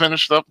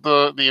finished up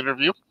the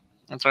interview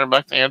and turned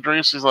back to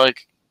Andrea. She's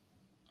like,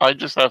 "I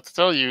just have to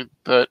tell you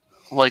that,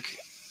 like,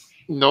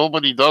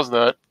 nobody does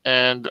that,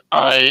 and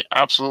I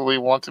absolutely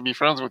want to be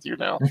friends with you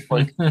now.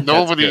 Like,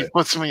 nobody good.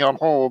 puts me on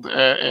hold,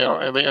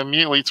 and they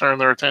immediately turn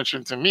their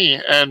attention to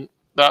me." And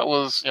that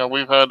was,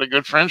 we've had a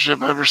good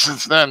friendship ever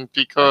since then,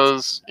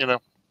 because,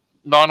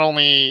 not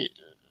only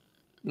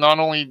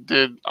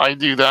did I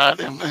do that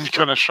and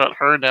kind of shut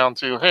her down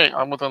to, "Hey,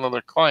 I'm with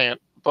another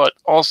client," but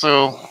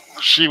also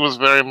she was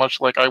very much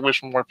like, "I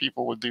wish more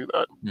people would do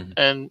that." Mhm.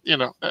 And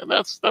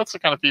that's the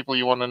kind of people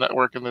you want to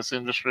network in this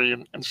industry,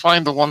 and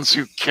find the ones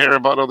who care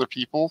about other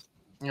people.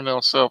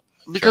 So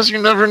because Sure.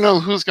 you never know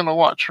who's going to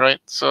watch,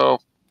 right? So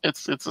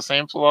it's the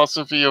same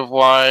philosophy of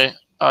why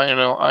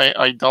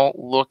I don't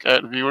look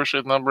at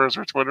viewership numbers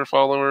or Twitter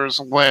followers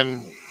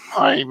when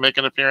I make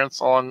an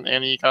appearance on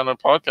any kind of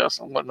podcast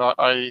and whatnot.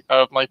 I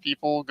have my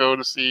people go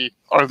to see,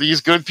 are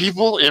these good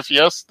people? If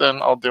yes,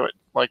 then I'll do it.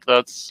 Like,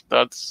 that's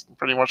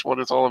pretty much what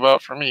it's all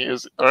about for me.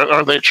 Is,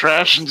 are they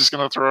trash and just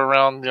going to throw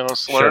around slurs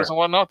Sure. and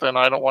whatnot? Then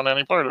I don't want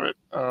any part of it.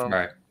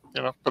 Right.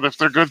 But if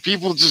they're good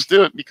people, just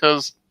do it,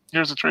 because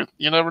here's the truth: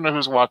 you never know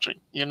who's watching.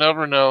 You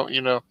never know.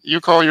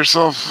 You call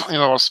yourself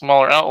a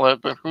smaller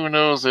outlet, but who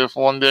knows if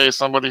one day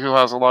somebody who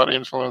has a lot of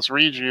influence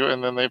reads you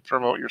and then they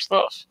promote your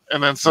stuff,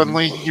 and then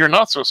suddenly you're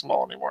not so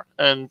small anymore.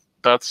 And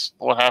that's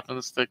what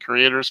happens to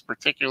creators,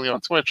 particularly on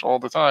Twitch, all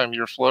the time.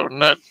 You're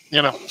floating at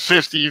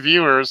 50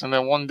 viewers, and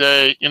then one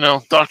day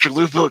Dr.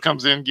 Lupo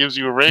comes in, gives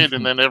you a raid,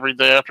 and then every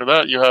day after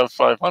that you have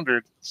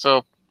 500.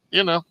 So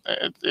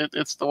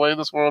it's the way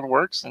this world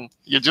works, and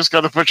you just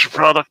got to put your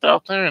product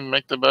out there and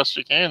make the best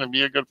you can and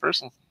be a good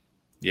person.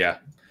 Yeah.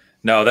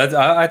 No,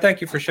 I thank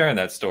you for sharing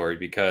that story,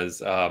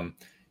 because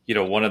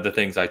one of the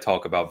things I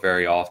talk about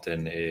very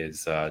often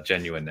is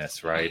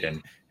genuineness, right?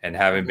 And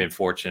having been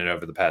fortunate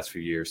over the past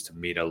few years to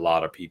meet a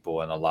lot of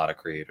people and a lot of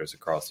creators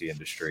across the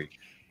industry,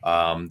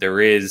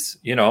 there is,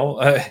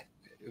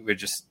 we're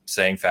just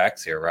saying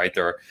facts here, right?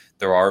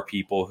 There are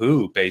people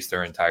who base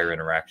their entire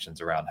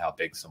interactions around how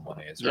big someone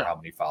is or how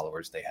many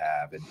followers they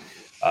have, and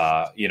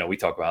we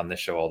talk about on this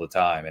show all the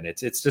time, and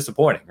it's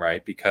disappointing,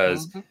 right?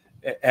 Because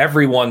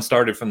everyone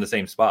started from the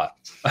same spot.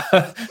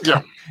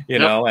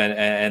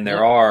 And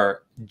there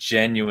are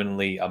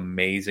genuinely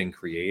amazing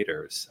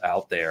creators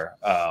out there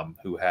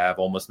who have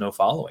almost no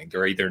following.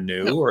 They're either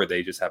new or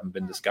they just haven't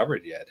been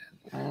discovered yet.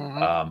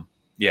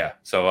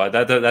 So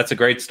that's a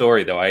great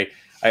story, though.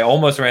 I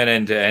almost ran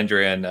into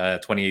Andrea in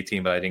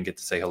 2018, but I didn't get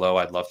to say hello.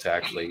 I'd love to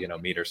actually,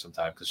 meet her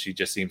sometime, because she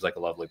just seems like a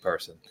lovely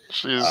person.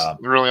 She's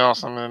really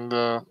awesome. And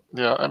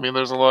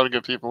there's a lot of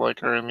good people like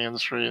her in the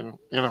industry. And,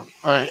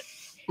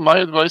 my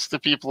advice to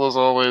people is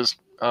always,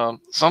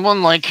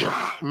 someone like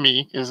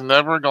me is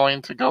never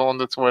going to go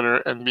onto Twitter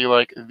and be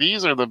like,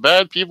 "These are the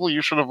bad people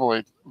you should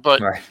avoid."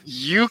 But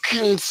you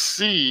can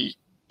see,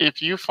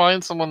 if you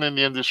find someone in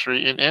the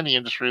industry, in any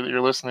industry that you're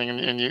listening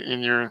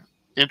and you're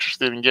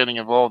interested in getting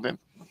involved in,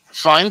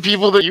 find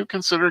people that you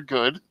consider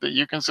good, that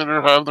you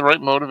consider have the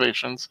right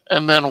motivations,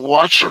 and then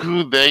watch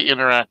who they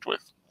interact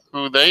with.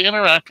 Who they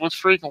interact with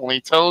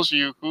frequently tells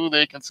you who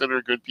they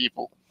consider good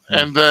people.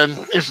 And then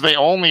if they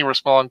only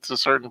respond to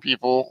certain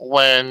people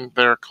when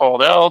they're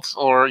called out,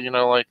 or,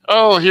 like,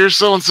 "Oh, here's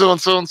so-and-so and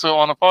so-and-so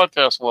on a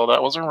podcast." Well,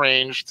 that was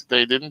arranged.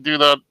 They didn't do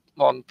that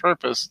on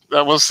purpose.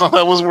 That was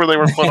where they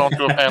were put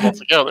onto a panel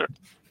together.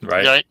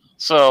 Right?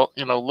 So,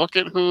 look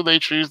at who they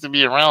choose to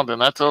be around,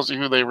 and that tells you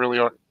who they really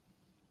are.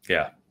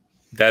 Yeah.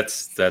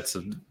 That's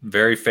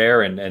very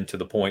fair and to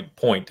the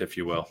point, if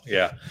you will.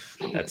 Yeah,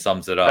 that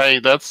sums it up. Hey,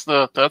 that's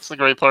the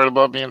great part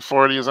about being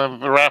 40 is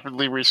I've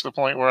rapidly reached the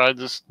point where I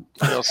just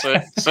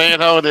say it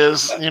how it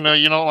is. You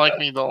don't like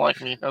me, don't like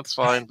me. That's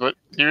fine. But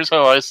here's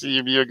how I see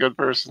you be a good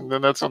person.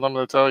 Then that's what I'm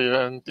going to tell you.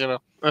 And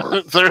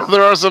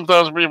there are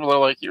sometimes people that are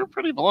like, you're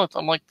pretty blunt.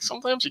 I'm like,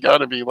 sometimes you got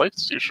to be.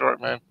 Life's too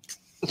short, man.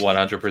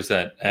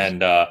 100%.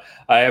 And I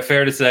have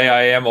fair to say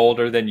I am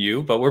older than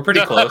you, but we're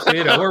pretty close.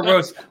 We're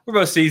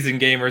both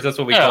seasoned gamers. That's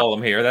what we call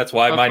them here. That's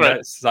why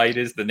my site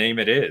is the name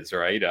it is,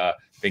 right?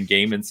 Been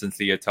gaming since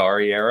the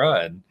Atari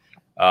era,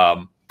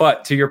 and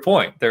but to your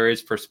point, there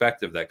is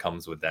perspective that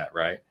comes with that,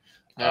 right?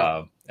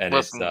 Yeah. And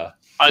listen,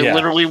 I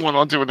literally went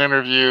on to an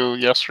interview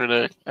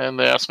yesterday, and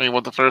they asked me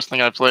what the first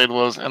thing I played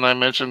was, and I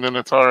mentioned an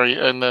Atari,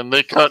 and then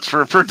they cut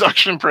for a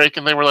production break,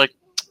 and they were like,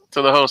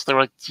 to the host, they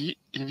were like,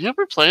 have you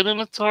ever played an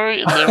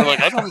Atari? And they were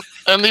like, I don't.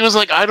 And he was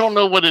like, I don't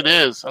know what it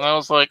is. And I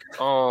was like,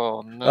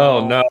 oh no.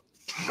 Oh no.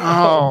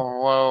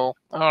 Oh well.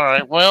 All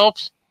right. Well,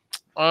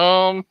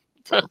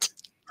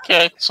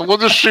 okay. So we'll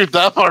just shoot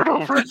that part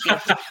over.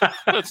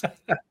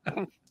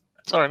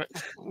 Sorry.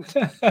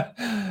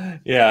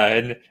 Yeah,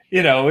 and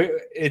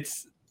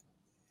it's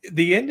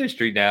the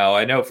industry now.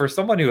 I know for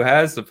someone who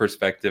has the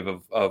perspective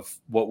of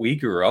what we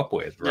grew up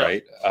with,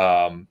 right?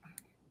 Yeah.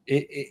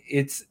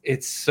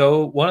 It's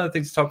so, one of the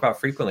things to talk about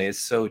frequently is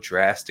so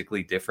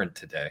drastically different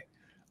today.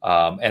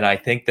 And I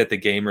think that the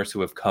gamers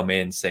who have come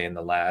in, say in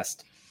the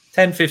last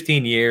 10,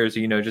 15 years,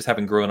 just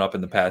having grown up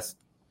in the past,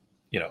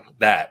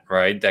 that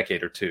right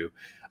decade or two,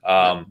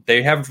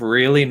 they have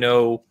really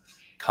no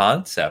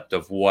concept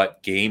of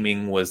what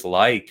gaming was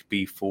like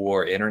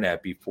before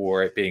internet,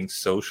 before it being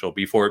social,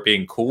 before it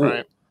being cool.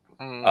 Right.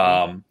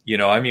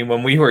 Mm-hmm.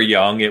 When we were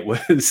young, it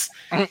was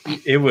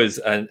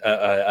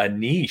a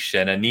niche,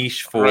 and a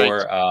niche for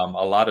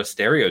a lot of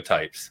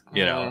stereotypes, at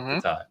the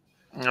time.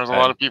 There was a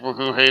lot of people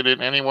who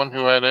hated anyone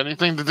who had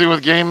anything to do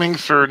with gaming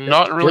for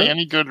not really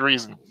any good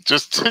reason.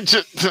 Just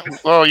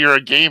oh, you're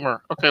a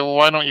gamer. Okay, well,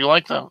 why don't you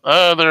like them?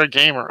 They're a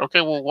gamer.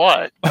 Okay, well,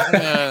 why?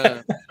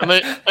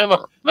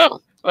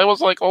 That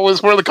was like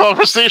always where the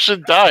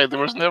conversation died. There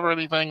was never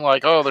anything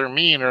like, oh, they're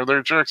mean or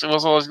they're jerks. It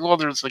was always, well,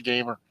 there's a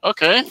gamer.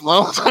 Okay,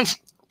 well,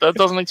 that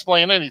doesn't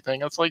explain anything.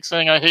 That's like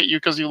saying I hate you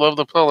because you love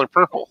the color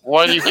purple.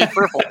 Why do you hate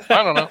purple?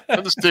 I don't know.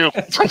 I just do.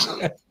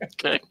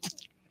 Okay.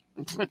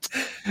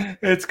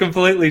 It's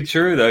completely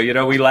true,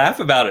 though. We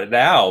laugh about it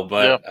now,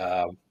 but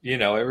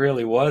it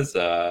really was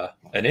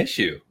an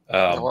issue.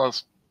 It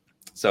was.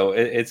 So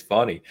it's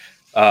funny.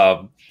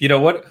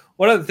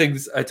 One of the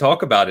things I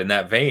talk about in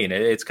that vein,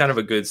 it's kind of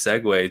a good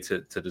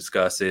segue to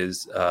discuss,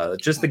 is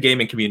just the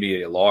gaming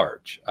community at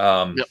large.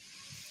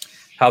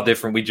 How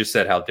different, we just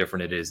said how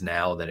different it is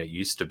now than it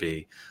used to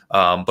be.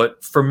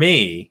 But for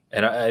me,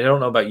 and I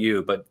don't know about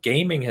you, but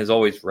gaming has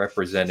always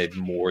represented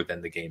more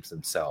than the games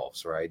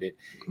themselves, right?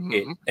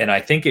 And I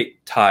think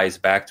it ties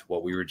back to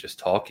what we were just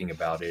talking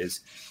about,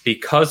 is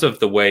because of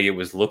the way it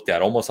was looked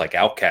at, almost like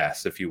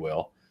outcasts, if you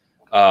will.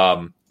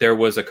 There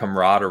was a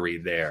camaraderie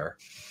there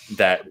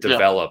that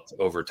developed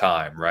over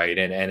time, right?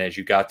 And as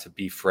you got to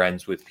be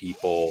friends with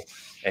people,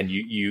 and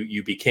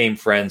you became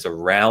friends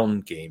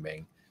around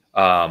gaming,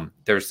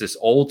 there's this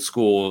old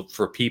school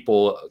for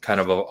people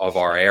kind of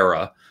our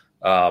era.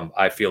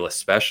 I feel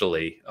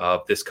especially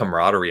this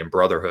camaraderie and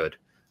brotherhood,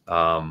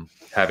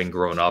 having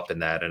grown up in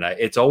that, and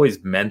it's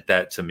always meant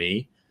that to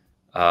me.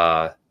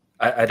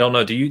 I don't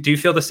know. Do you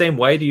feel the same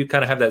way? Do you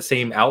kind of have that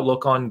same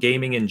outlook on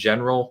gaming in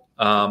general?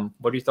 What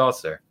are your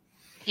thoughts there?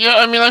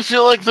 Yeah, I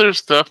feel like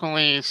there's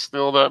definitely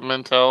still that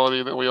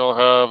mentality that we all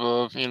have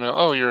of,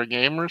 oh, you're a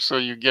gamer, so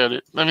you get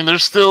it.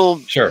 There's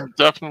still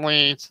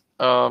definitely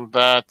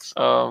that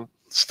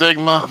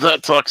stigma,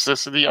 that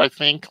toxicity. I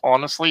think,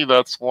 honestly,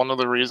 that's one of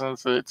the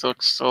reasons that it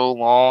took so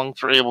long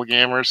for Able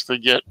Gamers to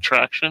get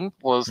traction,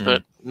 was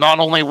that not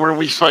only were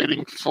we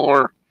fighting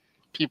for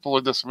people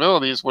with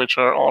disabilities, which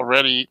are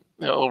already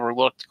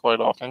overlooked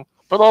quite often,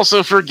 but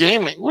also for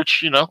gaming,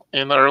 which, in the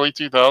early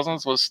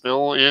 2000s was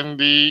still in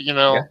the,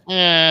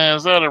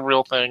 is that a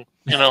real thing?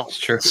 It's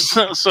true.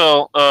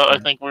 So I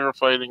think we were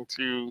fighting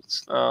two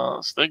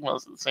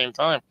stigmas at the same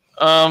time.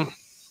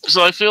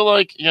 So I feel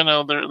like,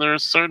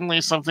 there's certainly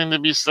something to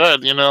be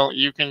said.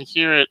 You can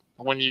hear it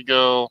when you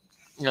go,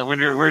 when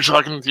we're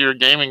talking to your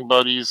gaming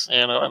buddies,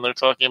 and they're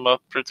talking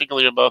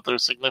particularly about their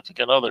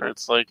significant other.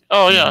 It's like,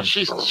 oh yeah,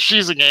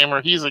 she's a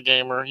gamer, he's a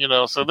gamer,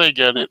 so they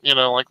get it.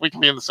 Like we can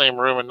be in the same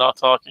room and not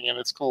talking, and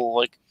it's cool.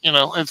 Like,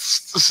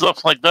 it's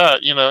stuff like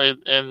that.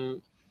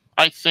 And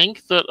I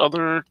think that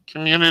other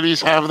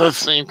communities have that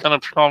same kind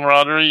of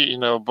camaraderie.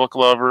 Book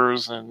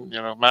lovers and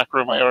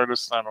macrame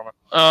artists. I don't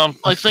know.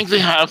 I think they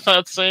have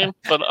that same,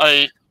 but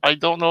I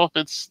don't know if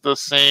it's the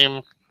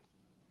same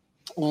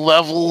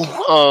level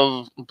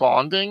of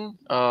bonding.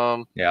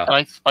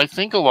 I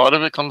think a lot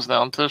of it comes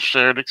down to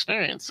shared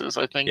experiences.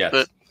 I think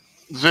that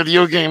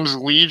video games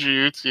lead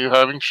you to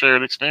having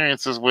shared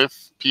experiences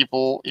with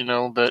people,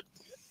 that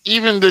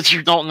even that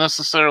you don't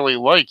necessarily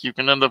like, you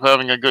can end up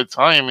having a good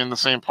time in the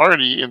same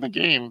party in the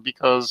game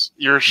because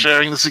you're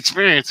sharing this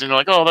experience and you're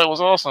like, oh, that was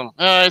awesome.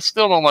 I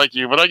still don't like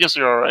you, but I guess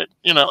you're all right.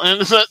 And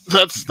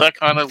that's that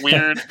kind of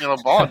weird,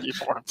 bond you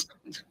formed.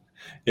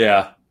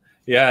 Yeah.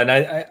 Yeah. And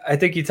I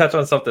think you touched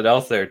on something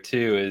else there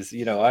too, is,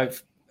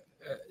 I've,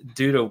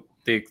 due to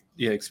the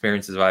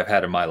experiences I've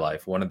had in my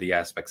life, one of the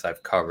aspects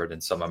I've covered in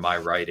some of my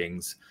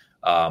writings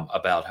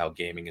about how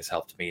gaming has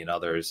helped me and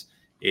others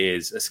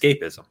is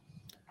escapism.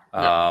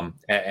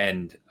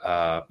 And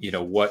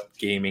what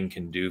gaming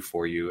can do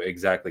for you,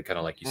 exactly kind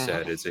of like you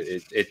said, is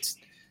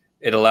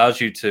it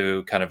allows you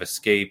to kind of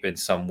escape in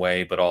some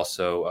way, but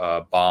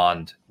also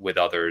bond with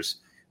others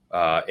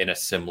in a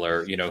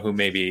similar, who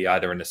may be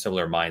either in a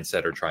similar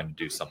mindset or trying to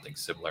do something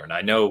similar. And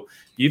I know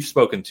you've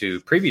spoken to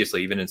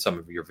previously, even in some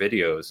of your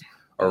videos,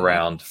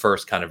 around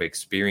first kind of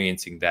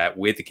experiencing that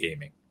with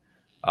gaming.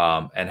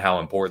 And how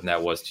important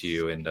that was to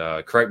you. And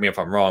correct me if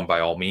I'm wrong, by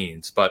all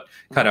means, but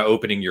kind of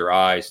opening your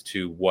eyes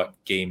to what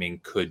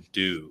gaming could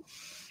do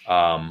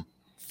for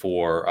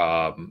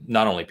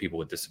not only people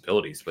with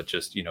disabilities, but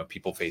just,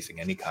 people facing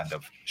any kind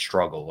of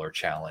struggle or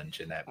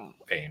challenge in that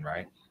vein,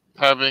 right?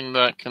 Having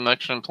that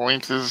connection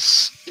point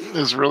is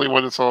really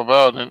what it's all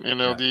about. And,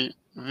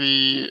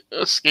 the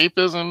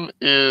escapism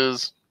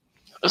is...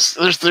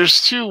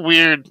 There's two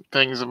weird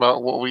things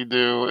about what we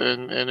do,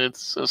 and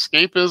it's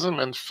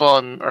escapism and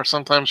fun are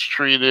sometimes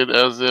treated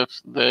as if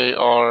they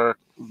are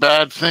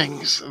bad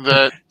things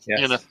that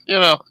yes.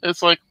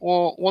 It's like,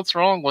 well, what's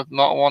wrong with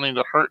not wanting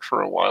to hurt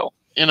for a while,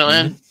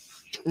 and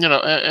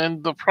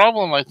the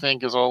problem I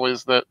think is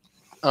always that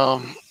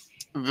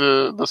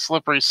the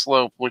slippery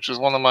slope, which is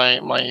one of my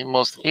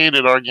most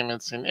hated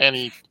arguments in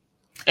any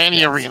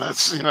arena.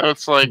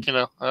 It's like,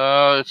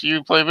 if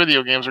you play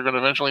video games, you're going to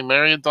eventually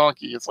marry a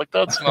donkey. It's like,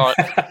 that's not,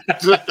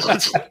 the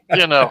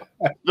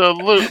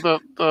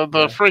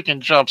freaking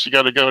jumps you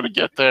got to go to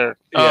get there.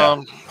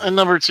 Yeah. And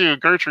number two,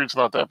 Gertrude's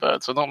not that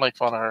bad, so don't make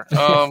fun of her.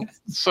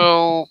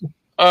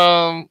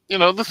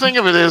 The thing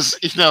of it is,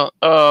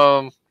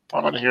 I'm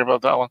going to hear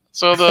about that one.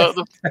 So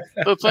the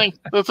thing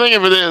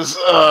of it is,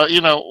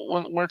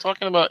 when we're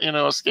talking about,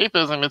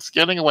 escapism, it's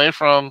getting away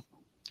from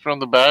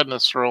the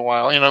badness for a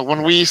while.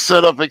 When we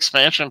set up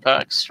expansion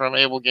packs from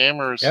Able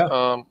Gamers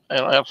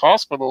at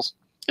hospitals,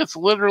 it's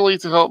literally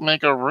to help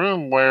make a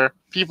room where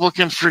people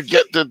can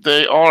forget that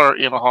they are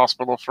in a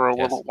hospital for a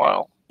little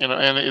while.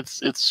 And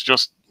it's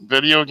just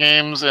video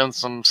games and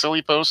some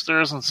silly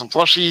posters and some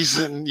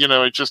plushies, and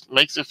it just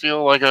makes it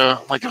feel like a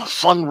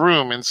fun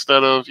room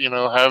instead of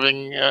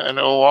having an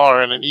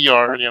OR and an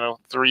ER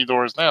 3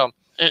 doors down.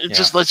 It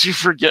just lets you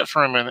forget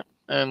for a minute.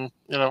 And,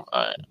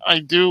 I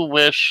do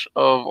wish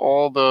of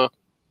all the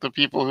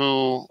people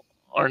who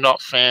are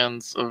not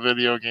fans of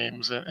video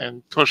games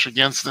and push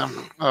against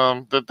them,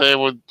 that they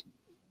would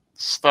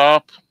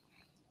stop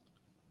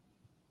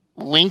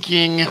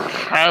linking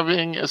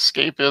having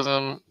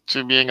escapism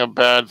to being a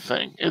bad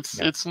thing.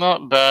 It's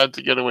not bad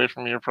to get away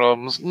from your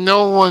problems.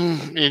 No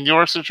one in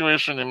your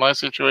situation, in my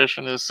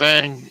situation, is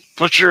saying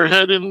put your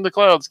head in the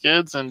clouds,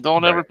 kids, and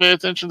don't ever pay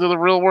attention to the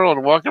real world.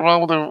 Walk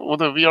around with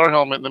a VR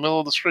helmet in the middle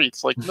of the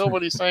streets. Like,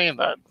 nobody's saying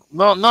that.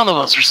 No, none of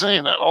us are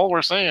saying that. All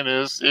we're saying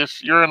is,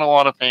 if you're in a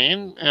lot of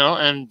pain,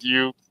 and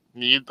you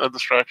need a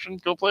distraction,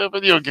 go play a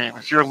video game.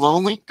 If you're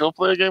lonely, go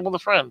play a game with a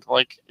friend.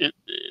 Like,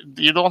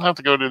 you don't have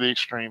to go to the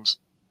extremes.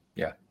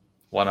 Yeah,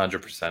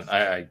 100%.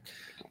 I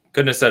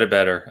couldn't have said it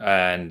better.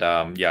 And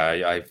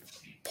I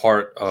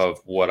part of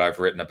what I've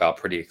written about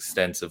pretty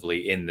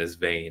extensively in this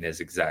vein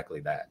is exactly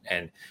that.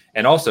 And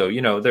also,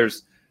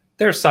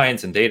 there's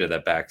science and data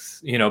that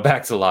backs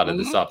a lot of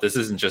this up. This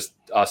isn't just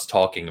us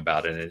talking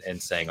about it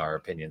and saying our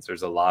opinions.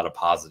 There's a lot of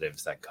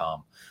positives that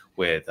come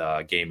with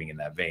gaming in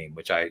that vein,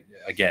 which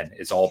again,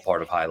 is all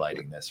part of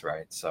highlighting this,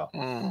 right? So,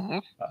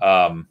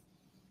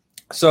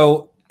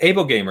 so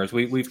Able Gamers,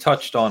 we've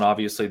touched on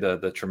obviously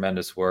the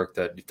tremendous work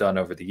that you've done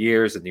over the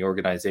years in the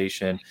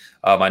organization.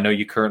 I know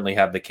you currently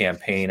have the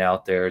campaign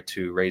out there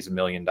to raise $1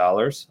 million.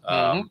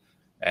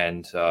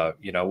 And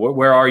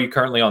where are you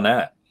currently on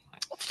that?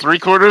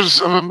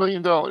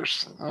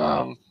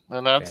 $750,000.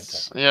 And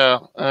that's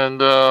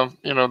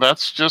fantastic.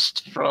 That's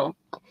just from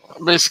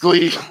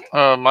basically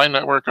my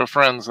network of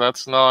friends.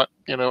 That's not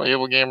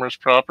Able Gamers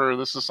proper.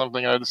 This is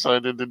something I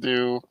decided to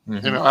do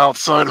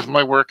outside of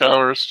my work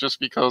hours, just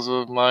because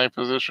of my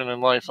position in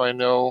life. I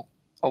know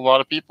a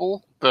lot of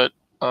people that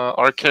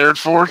are cared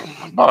for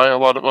by a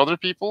lot of other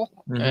people,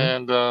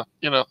 and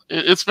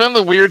it's been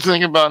the weird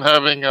thing about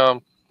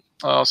having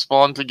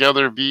Spawn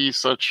Together be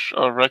such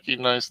a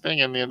recognized thing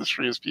in the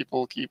industry, as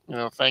people keep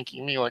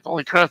thanking me, like,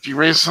 holy crap, you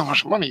raised so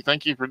much money,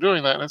 thank you for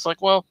doing that. And it's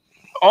like, well,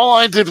 all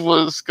I did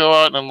was go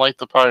out and light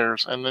the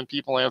pyres, and then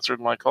people answered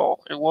my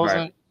call. It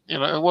wasn't,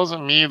 it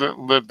wasn't me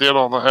that did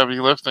all the heavy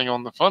lifting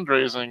on the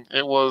fundraising.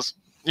 It was,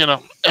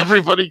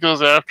 everybody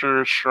goes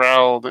after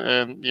Shroud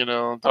and,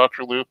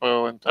 Dr.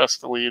 Lupo and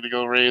Pestily to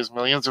go raise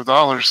millions of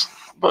dollars.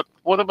 But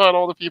what about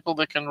all the people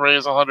that can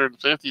raise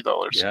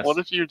 $150? Yes. What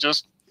if you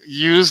just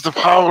use the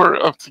power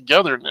of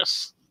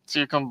togetherness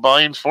to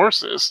combine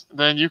forces,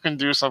 then you can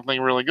do something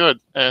really good.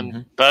 And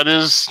Mm-hmm. that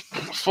is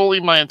fully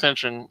my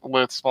intention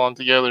with Spawn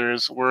Together.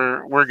 Is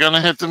we're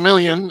gonna hit the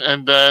million,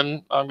 and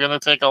then I'm gonna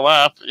take a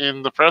lap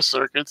in the press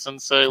circuits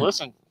and say,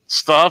 listen,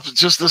 stop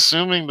just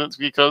assuming that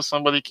because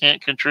somebody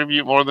can't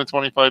contribute more than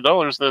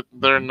 $25 that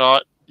they're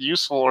not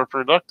useful or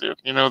productive.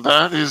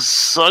 That is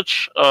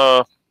such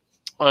a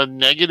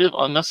negative,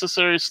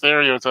 unnecessary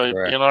stereotype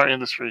Correct. in our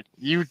industry.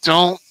 You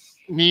don't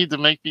need to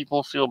make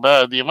people feel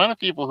bad. The amount of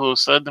people who have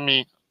said to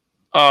me,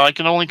 I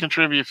can only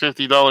contribute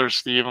 $50,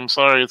 Steve. I'm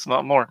sorry, it's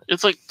not more.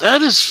 It's like,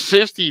 that is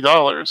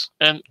 $50.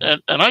 And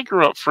I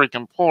grew up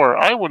freaking poor.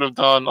 I would have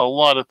done a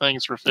lot of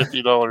things for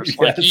 $50. Yes.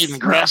 Like eating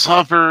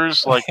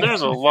grasshoppers. Like,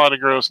 there's a lot of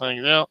gross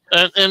things, And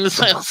it's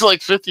like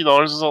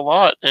 $50 is a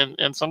lot.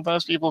 And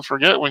sometimes people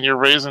forget when you're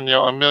raising,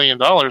 $1 million,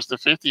 the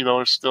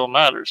 $50 still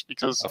matters,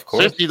 because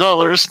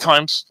 $50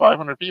 times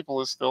 500 people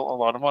is still a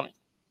lot of money.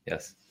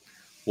 Yes,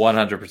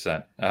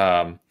 100%.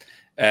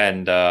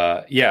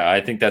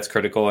 I think that's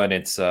critical, and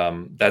it's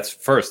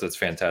that's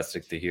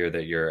fantastic to hear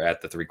that you're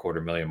at the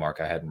 $750,000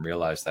 mark. I hadn't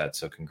realized that,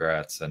 so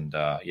congrats, and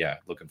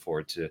looking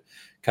forward to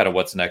kind of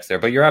what's next there.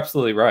 But you're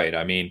absolutely right.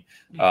 I mean,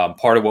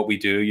 part of what we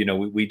do,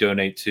 we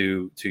donate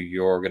to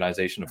your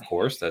organization, of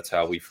course. That's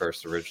how we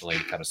first originally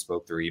kind of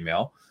spoke through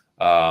email,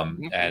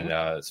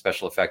 and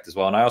Special Effect as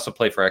well. And I also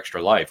play for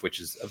Extra Life, which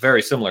is a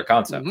very similar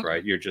concept,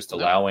 right? You're just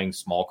allowing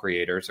small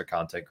creators or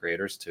content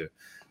creators to,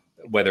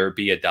 whether it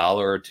be $1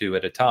 or $2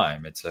 at a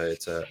time, it's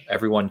a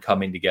everyone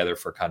coming together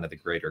for kind of the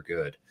greater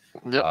good,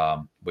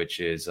 which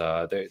is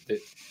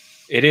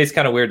it is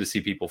kind of weird to see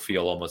people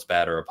feel almost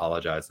bad or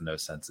apologize in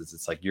those senses.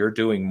 It's like, you're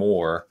doing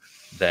more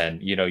than,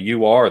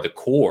 you are the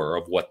core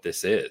of what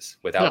this is.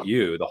 Without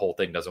you, the whole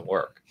thing doesn't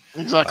work.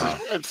 Exactly.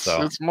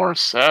 It's more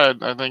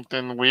sad, I think,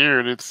 than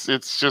weird. It's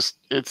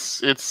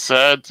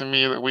sad to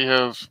me that we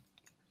have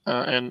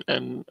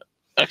and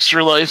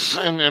Extra Life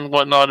and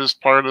whatnot was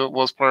part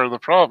of the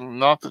problem,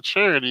 not the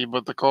charity,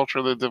 but the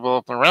culture that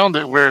developed around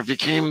it, where it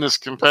became this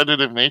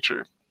competitive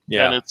nature.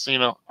 Yeah. And it's,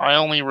 I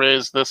only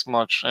raised this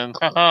much, and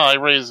I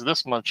raised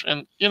this much.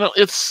 And,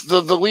 it's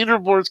the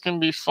leaderboards can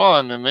be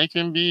fun, and they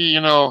can be,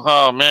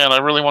 oh man, I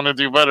really want to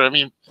do better. I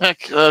mean, heck,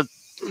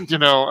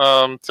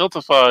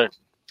 Tiltify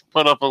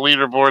put up a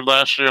leaderboard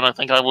last year, and I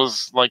think I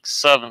was like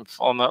 7th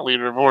on that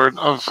leaderboard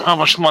of how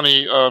much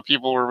money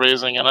people were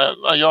raising. And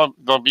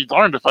I'll be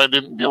darned if I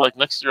didn't be like,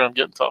 next year I'm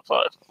getting top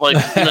 5. Like,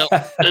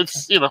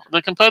 it's, the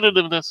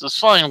competitiveness is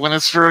fine when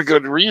it's for a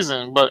good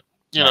reason, but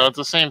at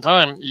the same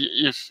time,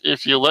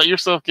 if you let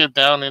yourself get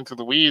down into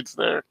the weeds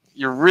there,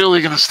 you're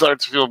really going to start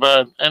to feel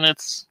bad. And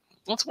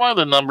that's why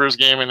the numbers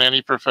game in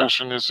any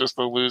profession is just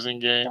a losing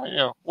game.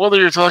 Whether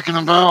you're talking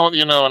about,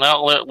 an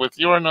outlet with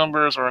your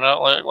numbers or an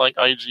outlet like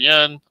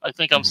IGN, I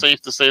think I'm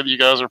safe to say that you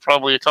guys are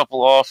probably a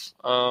couple off.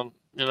 A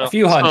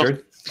few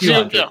hundred.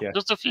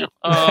 Just a few.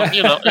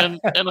 And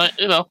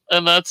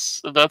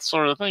that's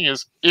sort of the thing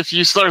is, if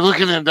you start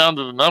looking it down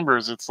to the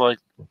numbers, it's like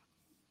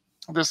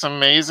this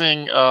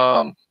amazing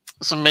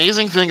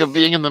thing of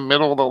being in the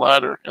middle of the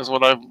ladder is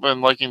what I've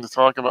been liking to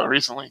talk about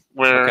recently,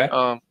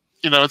 where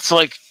it's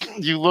like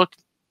you look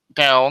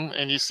down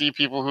and you see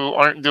people who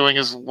aren't doing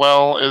as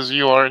well as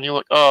you are, and you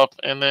look up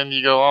and then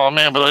you go, oh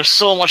man, but there's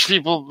so much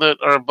people that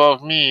are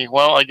above me.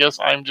 Well, I guess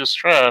I'm just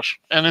trash.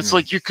 And it's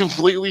like you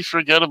completely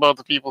forget about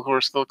the people who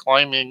are still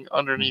climbing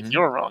underneath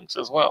your rungs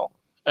as well.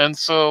 And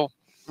so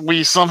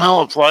we somehow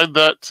applied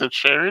that to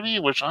charity,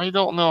 which I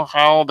don't know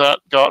how that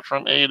got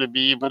from A to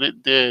B, but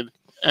it did.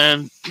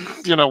 And,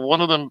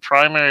 one of the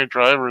primary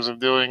drivers of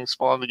doing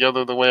Spawn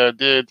Together the way I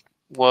did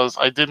was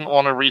I didn't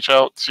want to reach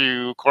out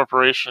to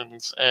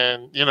corporations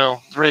and,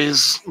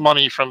 raise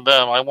money from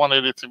them. I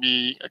wanted it to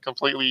be a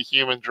completely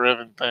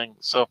human-driven thing.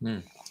 So,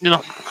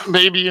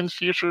 maybe in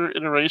future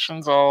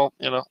iterations I'll,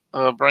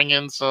 bring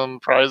in some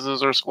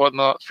prizes or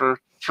whatnot for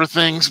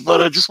things.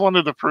 But I just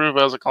wanted to prove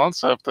as a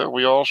concept that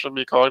we all should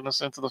be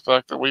cognizant of the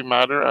fact that we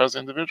matter as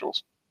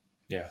individuals.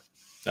 Yeah.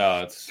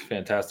 It's a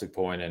fantastic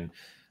point. And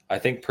I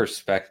think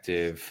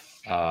perspective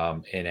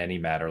in any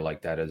matter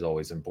like that is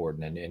always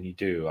important. And you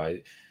do.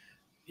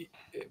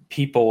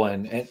 People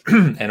and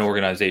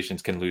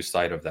organizations can lose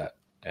sight of that,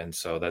 and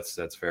so that's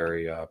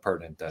very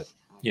pertinent that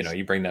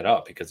you bring that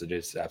up, because it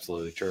is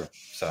absolutely true.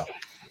 So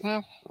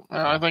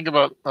I think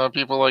about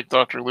people like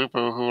Dr.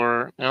 Lupo, who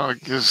are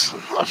is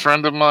a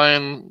friend of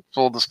mine.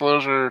 Full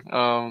disclosure,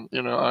 I'm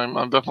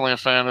definitely a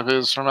fan of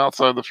his from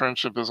outside the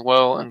friendship as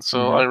well, and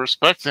so I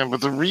respect him.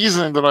 But the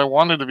reason that I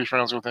wanted to be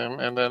friends with him,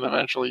 and then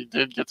eventually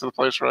did get to the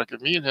place where I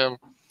could meet him,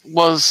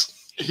 was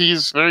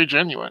he's very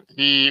genuine.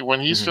 When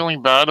he's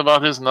feeling bad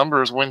about his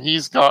numbers, when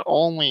he's got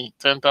only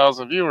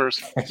 10,000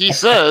 viewers, he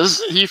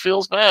says he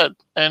feels bad.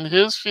 And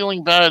his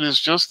feeling bad is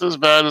just as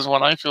bad as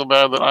when I feel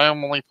bad that I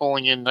am only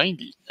pulling in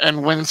 90.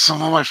 And when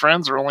some of my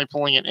friends are only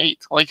pulling in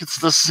 8. Like, it's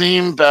the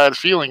same bad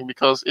feeling,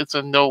 because it's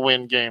a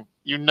no-win game.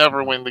 You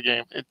never win the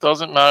game. It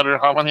doesn't matter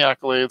how many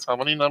accolades, how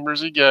many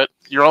numbers you get.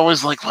 You're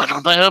always like, why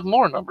don't I have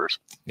more numbers?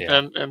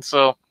 Yeah. And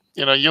so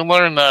you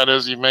learn that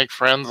as you make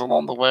friends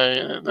along the way.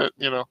 That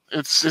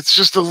it's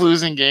just a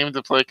losing game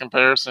to play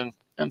comparison.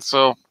 And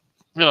so,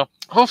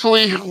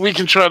 hopefully we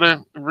can try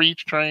to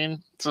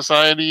retrain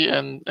society,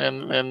 and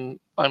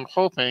I'm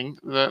hoping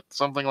that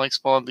something like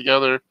Spawn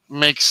Together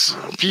makes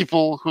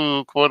people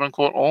who quote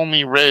unquote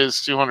only raise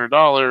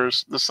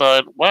 $200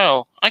 decide,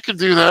 wow, I could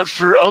do that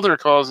for other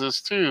causes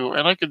too,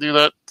 and I could do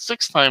that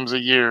 6 times a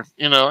year,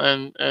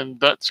 and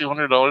that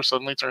 $200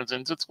 suddenly turns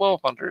into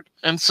 $1,200.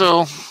 And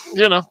so,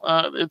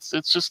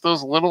 it's just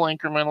those little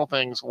incremental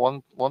things,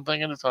 one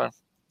thing at a time.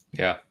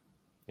 Yeah,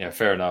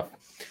 fair enough.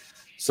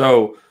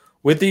 So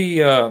with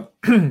the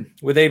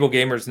with Able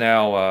Gamers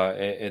now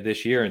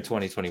this year in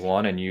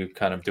 2021, and you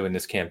kind of doing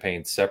this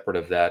campaign separate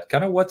of that,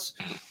 kind of what's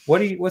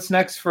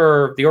next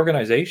for the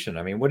organization?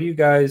 I mean, what do you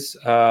guys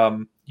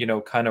kind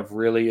of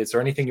really? Is there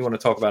anything you want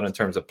to talk about in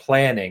terms of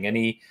planning?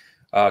 Any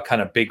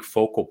kind of big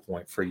focal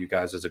point for you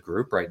guys as a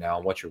group right now,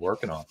 and what you're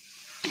working on?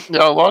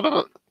 Yeah, a lot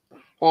of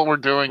what we're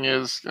doing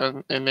is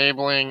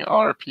enabling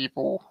our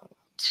people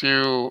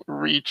to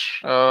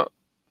reach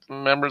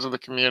members of the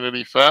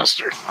community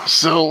faster.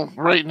 So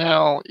right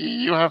now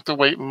you have to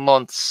wait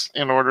months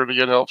in order to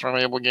get help from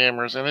Able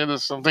Gamers, and it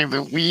is something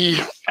that we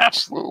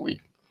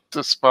absolutely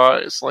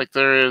despise. Like,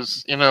 there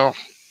is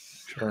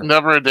Sure.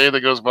 never a day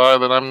that goes by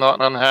that I'm not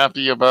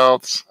unhappy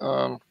about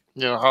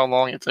how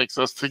long it takes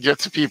us to get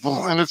to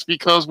people, and it's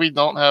because we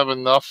don't have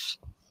enough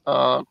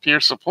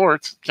peer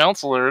support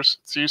counselors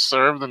to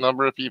serve the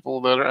number of people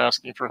that are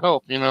asking for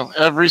help.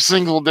 Every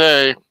single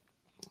day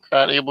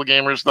at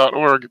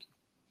ablegamers.org,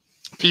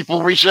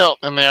 people reach out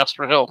and they ask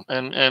for help,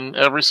 and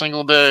every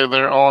single day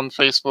they're on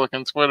Facebook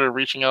and Twitter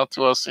reaching out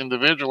to us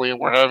individually, and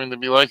we're having to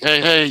be like,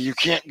 hey, you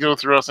can't go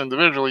through us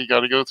individually, you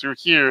got to go through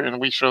here, and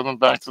we show them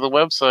back to the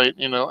website,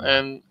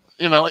 and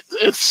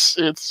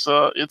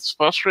it's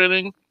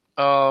frustrating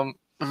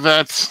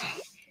that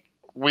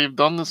we've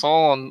done this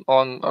all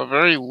on a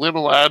very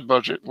little ad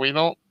budget. We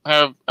don't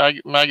have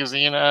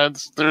magazine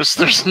ads.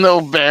 There's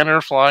no banner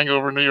flying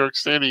over New York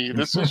City.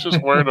 This is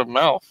just word of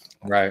mouth.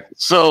 Right.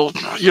 So,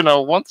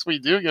 once we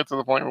do get to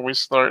the point where we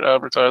start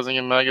advertising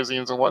in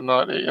magazines and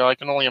whatnot, I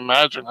can only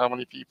imagine how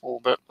many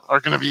people that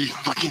are going to be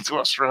looking to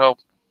us for help.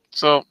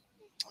 So,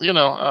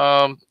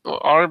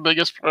 our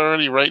biggest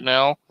priority right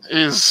now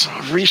is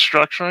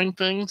restructuring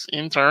things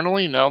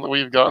internally now that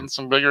we've gotten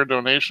some bigger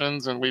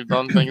donations and we've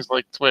done things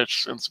like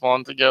Twitch and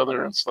Spawn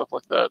Together and stuff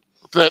like that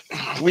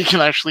we can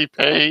actually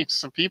pay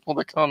some people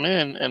to come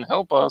in and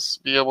help us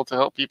be able to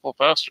help people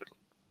faster.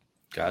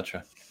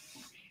 Gotcha.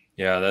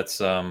 Yeah,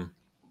 that's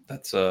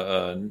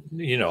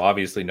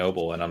obviously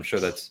noble, and I'm sure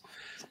that's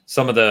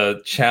some of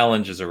the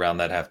challenges around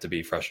that have to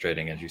be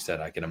frustrating, as you said,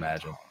 I can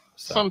imagine.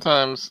 So.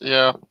 Sometimes,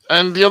 yeah.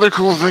 And the other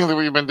cool thing that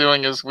we've been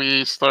doing is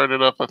we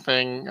started up a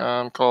thing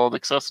called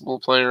Accessible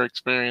Player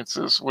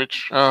Experiences,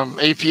 which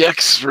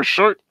APX for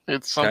short.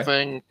 It's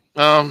something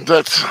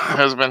that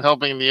has been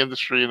helping the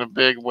industry in a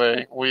big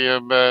way. We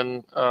have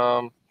been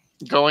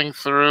going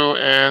through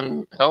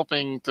and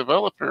helping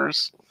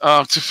developers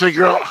to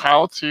figure out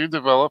how to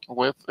develop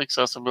with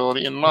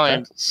accessibility in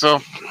mind. Okay. So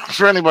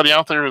for anybody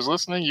out there who's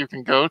listening, you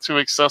can go to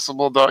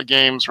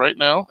accessible.games right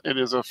now. It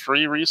is a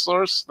free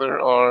resource.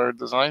 There are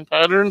design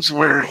patterns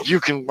where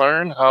you can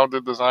learn how to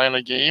design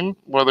a game,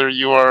 whether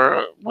you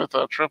are with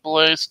a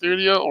AAA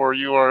studio or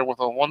you are with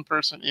a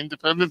one-person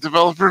independent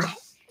developer.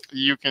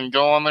 You can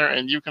go on there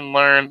and you can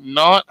learn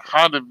not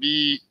how to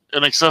be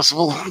an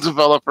accessible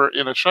developer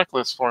in a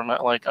checklist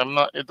format. Like,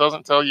 it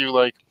doesn't tell you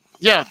like,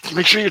 yeah,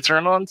 make sure you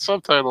turn on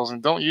subtitles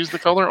and don't use the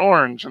color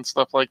orange and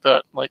stuff like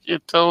that. Like,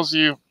 it tells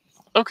you,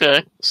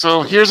 okay,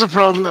 so here's a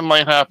problem that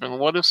might happen.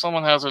 What if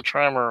someone has a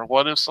tremor?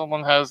 What if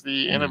someone has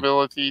the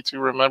inability to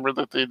remember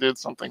that they did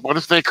something? What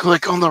if they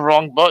click on the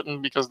wrong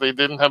button because they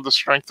didn't have the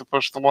strength to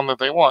push the one that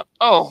they want?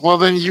 Oh, well,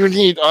 then you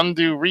need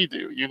undo,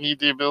 redo. You need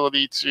the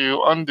ability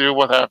to undo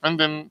what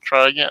happened and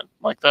try again.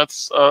 Like,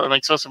 that's an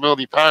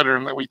accessibility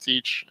pattern that we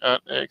teach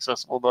at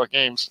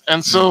accessible.games.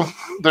 And so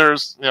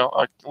there's,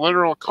 a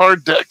literal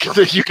card deck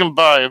that you can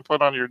buy and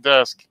put on your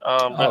desk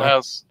that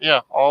has,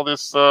 all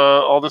this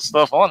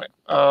stuff on it.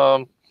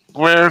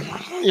 Where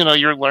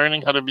you're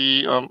learning how to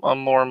be a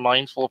more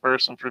mindful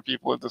person for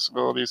people with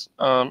disabilities,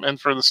 and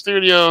for the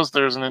studios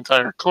there's an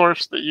entire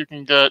course that you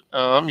can get.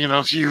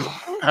 If you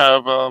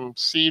have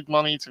seed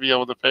money to be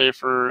able to pay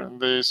for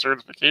the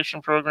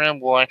certification program,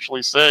 we'll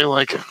actually say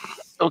like,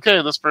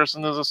 okay, this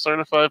person is a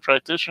certified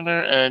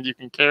practitioner, and you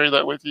can carry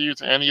that with you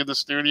to any of the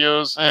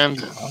studios,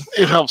 and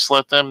it helps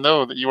let them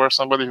know that you are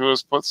somebody who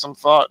has put some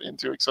thought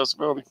into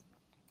accessibility.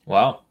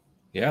 Wow.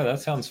 Yeah,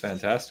 that sounds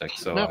fantastic.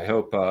 So I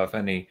hope if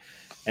any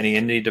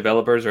indie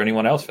developers or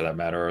anyone else for that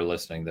matter are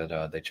listening,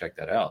 that they check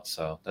that out.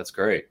 So that's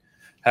great.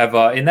 Have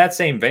in that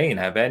same vein,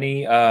 have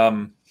any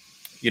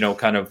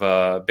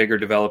bigger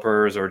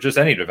developers or just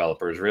any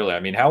developers really? I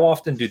mean, how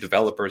often do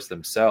developers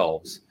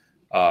themselves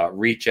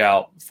reach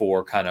out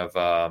for kind of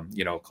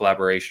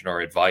collaboration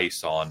or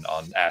advice on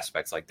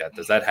aspects like that?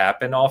 Does that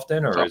happen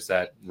often, or is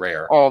that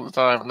rare? All the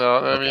time. No,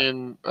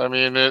 Okay. I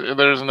mean,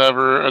 there's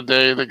never a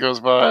day that goes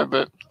by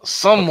that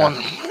someone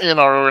in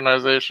our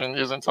organization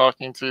isn't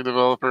talking to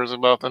developers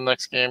about the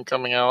next game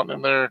coming out,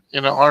 and they're,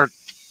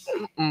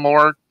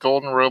 more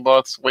golden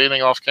robots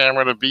waiting off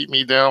camera to beat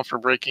me down for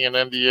breaking an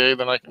NDA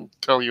than I can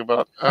tell you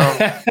about.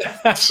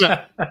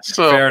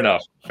 Fair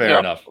enough. Fair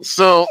enough.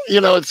 So,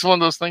 it's one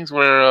of those things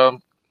where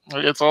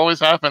it's always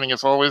happening.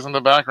 It's always in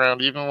the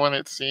background, even when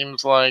it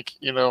seems like,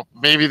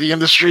 maybe the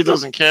industry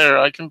doesn't care.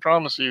 I can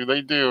promise you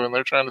they do, and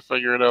they're trying to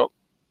figure it out.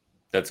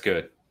 That's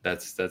good.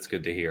 That's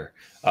good to hear.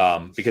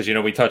 Because,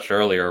 we touched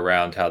earlier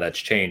around how that's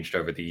changed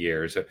over the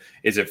years.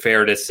 Is it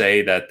fair to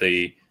say that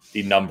the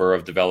number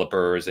of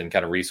developers and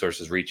kind of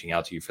resources reaching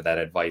out to you for that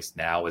advice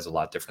now is a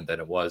lot different than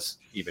it was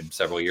even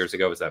several years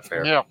ago? Is that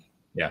fair? Yeah.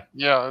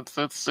 Yeah.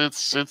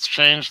 It's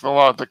changed a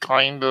lot. The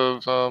kind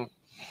of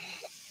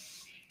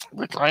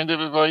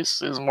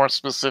advice is more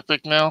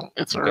specific now.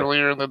 It's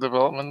earlier in the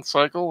development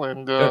cycle,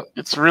 and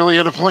it's really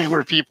at a point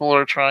where people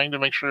are trying to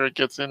make sure it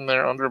gets in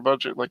there under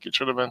budget like it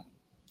should have been.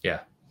 Yeah.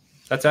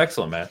 That's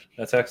excellent, man.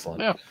 That's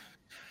excellent. Yeah.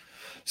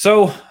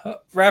 So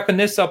wrapping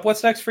this up,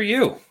 what's next for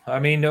you? I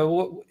mean,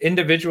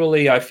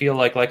 individually, I feel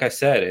like I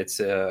said,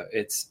 it's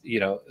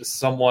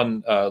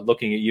someone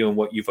looking at you and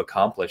what you've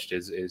accomplished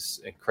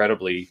is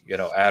incredibly,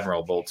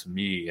 admirable to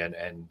me. And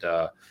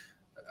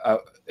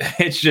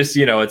it's just,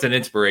 it's an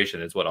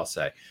inspiration is what I'll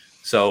say.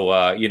 So,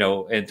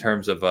 in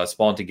terms of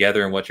Spawn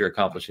Together and what you're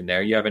accomplishing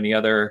there, you have any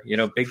other,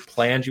 big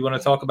plans you want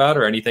to talk about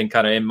or anything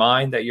kind of in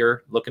mind that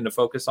you're looking to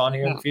focus on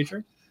here in the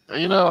future?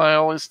 I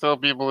always tell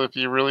people if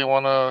you really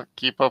want to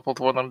keep up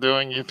with what I'm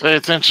doing, you pay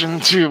attention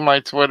to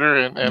my Twitter,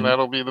 and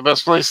that'll be the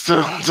best place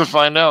to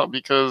find out,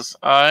 because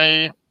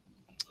I'm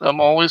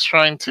always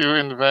trying to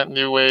invent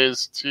new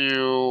ways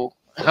to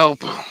help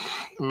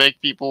make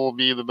people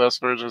be the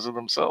best versions of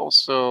themselves.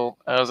 So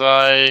as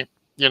I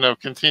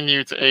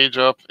continue to age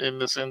up in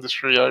this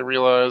industry, I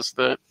realize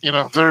that,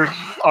 there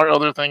are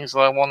other things that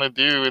I want to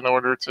do in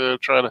order to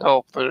try to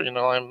help.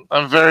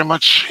 I'm very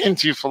much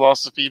into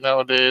philosophy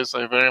nowadays.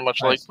 I very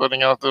much like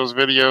putting out those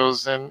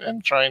videos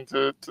and trying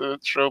to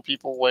show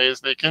people ways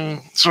they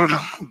can sort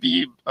of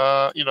be,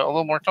 a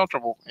little more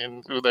comfortable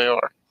in who they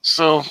are.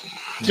 So,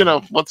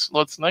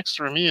 what's next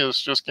for me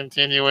is just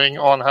continuing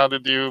on how to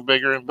do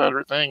bigger and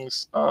better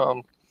things.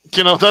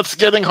 That's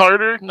getting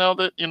harder now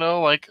that,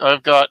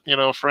 I've got,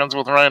 friends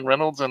with Ryan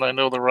Reynolds and I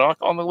know The Rock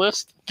on the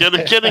list.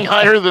 Getting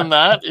higher than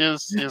that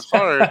is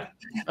hard.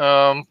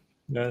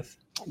 Yes.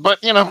 But,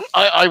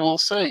 I will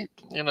say,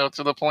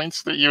 to the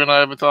points that you and I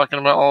have been talking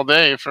about all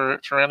day, for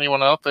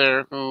anyone out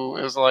there who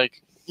is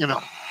like,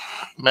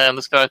 man,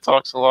 this guy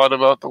talks a lot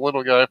about the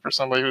little guy for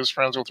somebody who's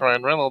friends with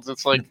Ryan Reynolds.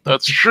 It's like,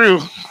 that's true.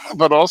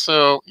 But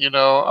also,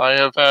 I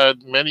have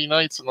had many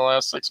nights in the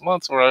last 6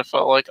 months where I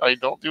felt like I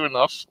don't do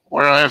enough,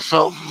 where I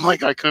felt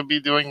like I could be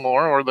doing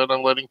more, or that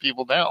I'm letting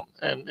people down.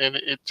 And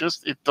it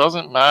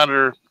doesn't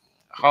matter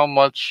how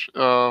much,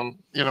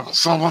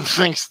 someone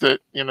thinks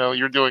that,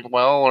 you're doing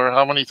well, or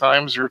how many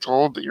times you're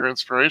told that you're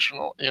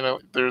inspirational.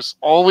 There's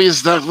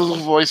always that little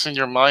voice in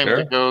your mind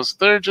that goes,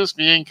 they're just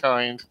being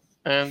kind.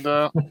 And,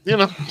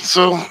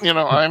 so,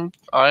 I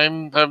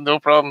have no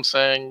problem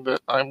saying that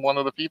I'm one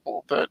of the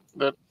people that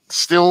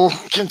still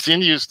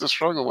continues to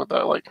struggle with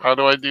that. Like, how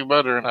do I do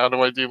better and how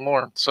do I do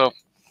more? So,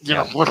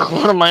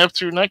 what am I up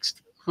to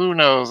next? Who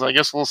knows? I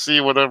guess we'll see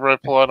whatever I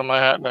pull out of my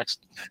hat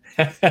next.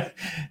 I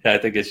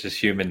think it's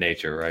just human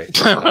nature, right?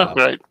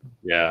 Right.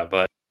 Yeah.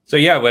 But so,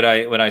 yeah,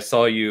 when I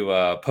saw you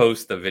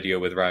post the video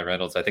with Ryan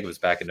Reynolds, I think it was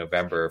back in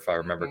November, if I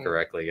remember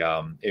correctly.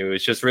 It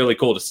was just really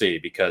cool to see,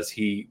 because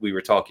we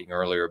were talking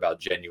earlier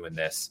about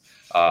genuineness,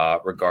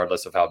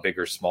 regardless of how big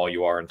or small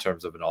you are in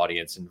terms of an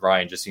audience. And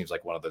Ryan just seems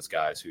like one of those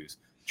guys who's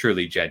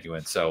truly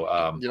genuine.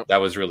 So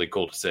that was really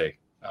cool to see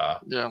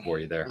for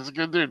you there. He's a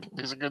good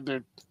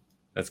dude.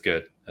 That's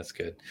good.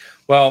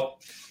 Well,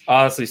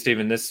 honestly,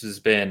 Stephen, this has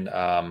been,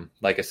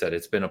 like I said,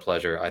 it's been a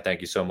pleasure. I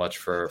thank you so much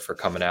for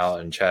coming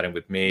out and chatting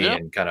with me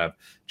and kind of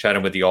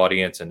chatting with the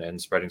audience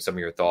and spreading some of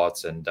your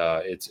thoughts. And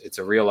it's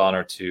a real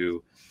honor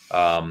to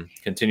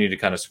continue to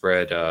kind of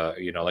spread,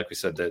 like we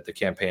said, the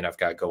campaign I've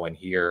got going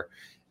here.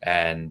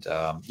 And,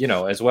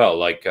 as well,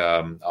 like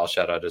I'll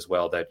shout out as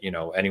well that,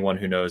 anyone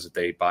who knows that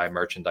they buy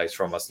merchandise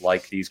from us,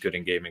 like these Good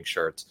in Gaming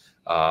shirts,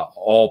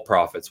 all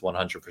profits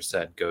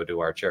 100% go to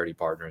our charity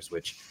partners,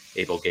 which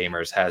Able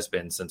Gamers has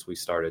been since we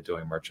started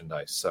doing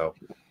merchandise. So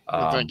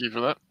thank you for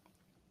that.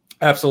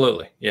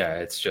 Absolutely. Yeah.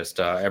 It's just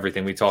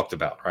everything we talked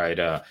about,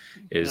 right,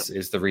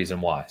 is the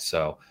reason why.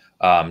 So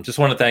just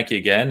want to thank you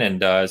again.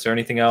 And is there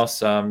anything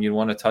else you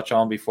want to touch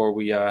on before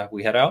we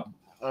head out?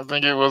 I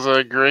think it was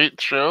a great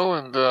show,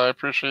 and I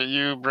appreciate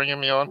you bringing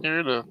me on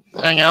here to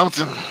hang out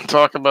and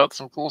talk about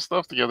some cool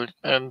stuff together.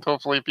 And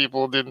hopefully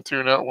people didn't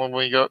tune out when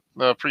we got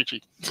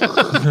preachy.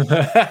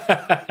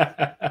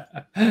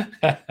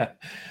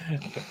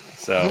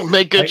 So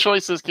make good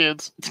choices,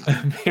 kids.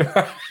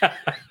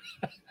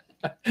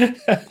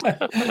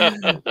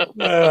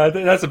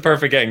 That's a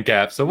perfect end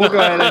cap. So we'll go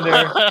ahead in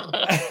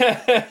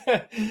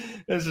there.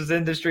 This is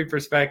Industry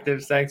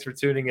Perspectives. Thanks for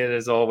tuning in.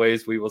 As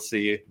always, we will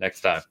see you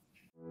next time.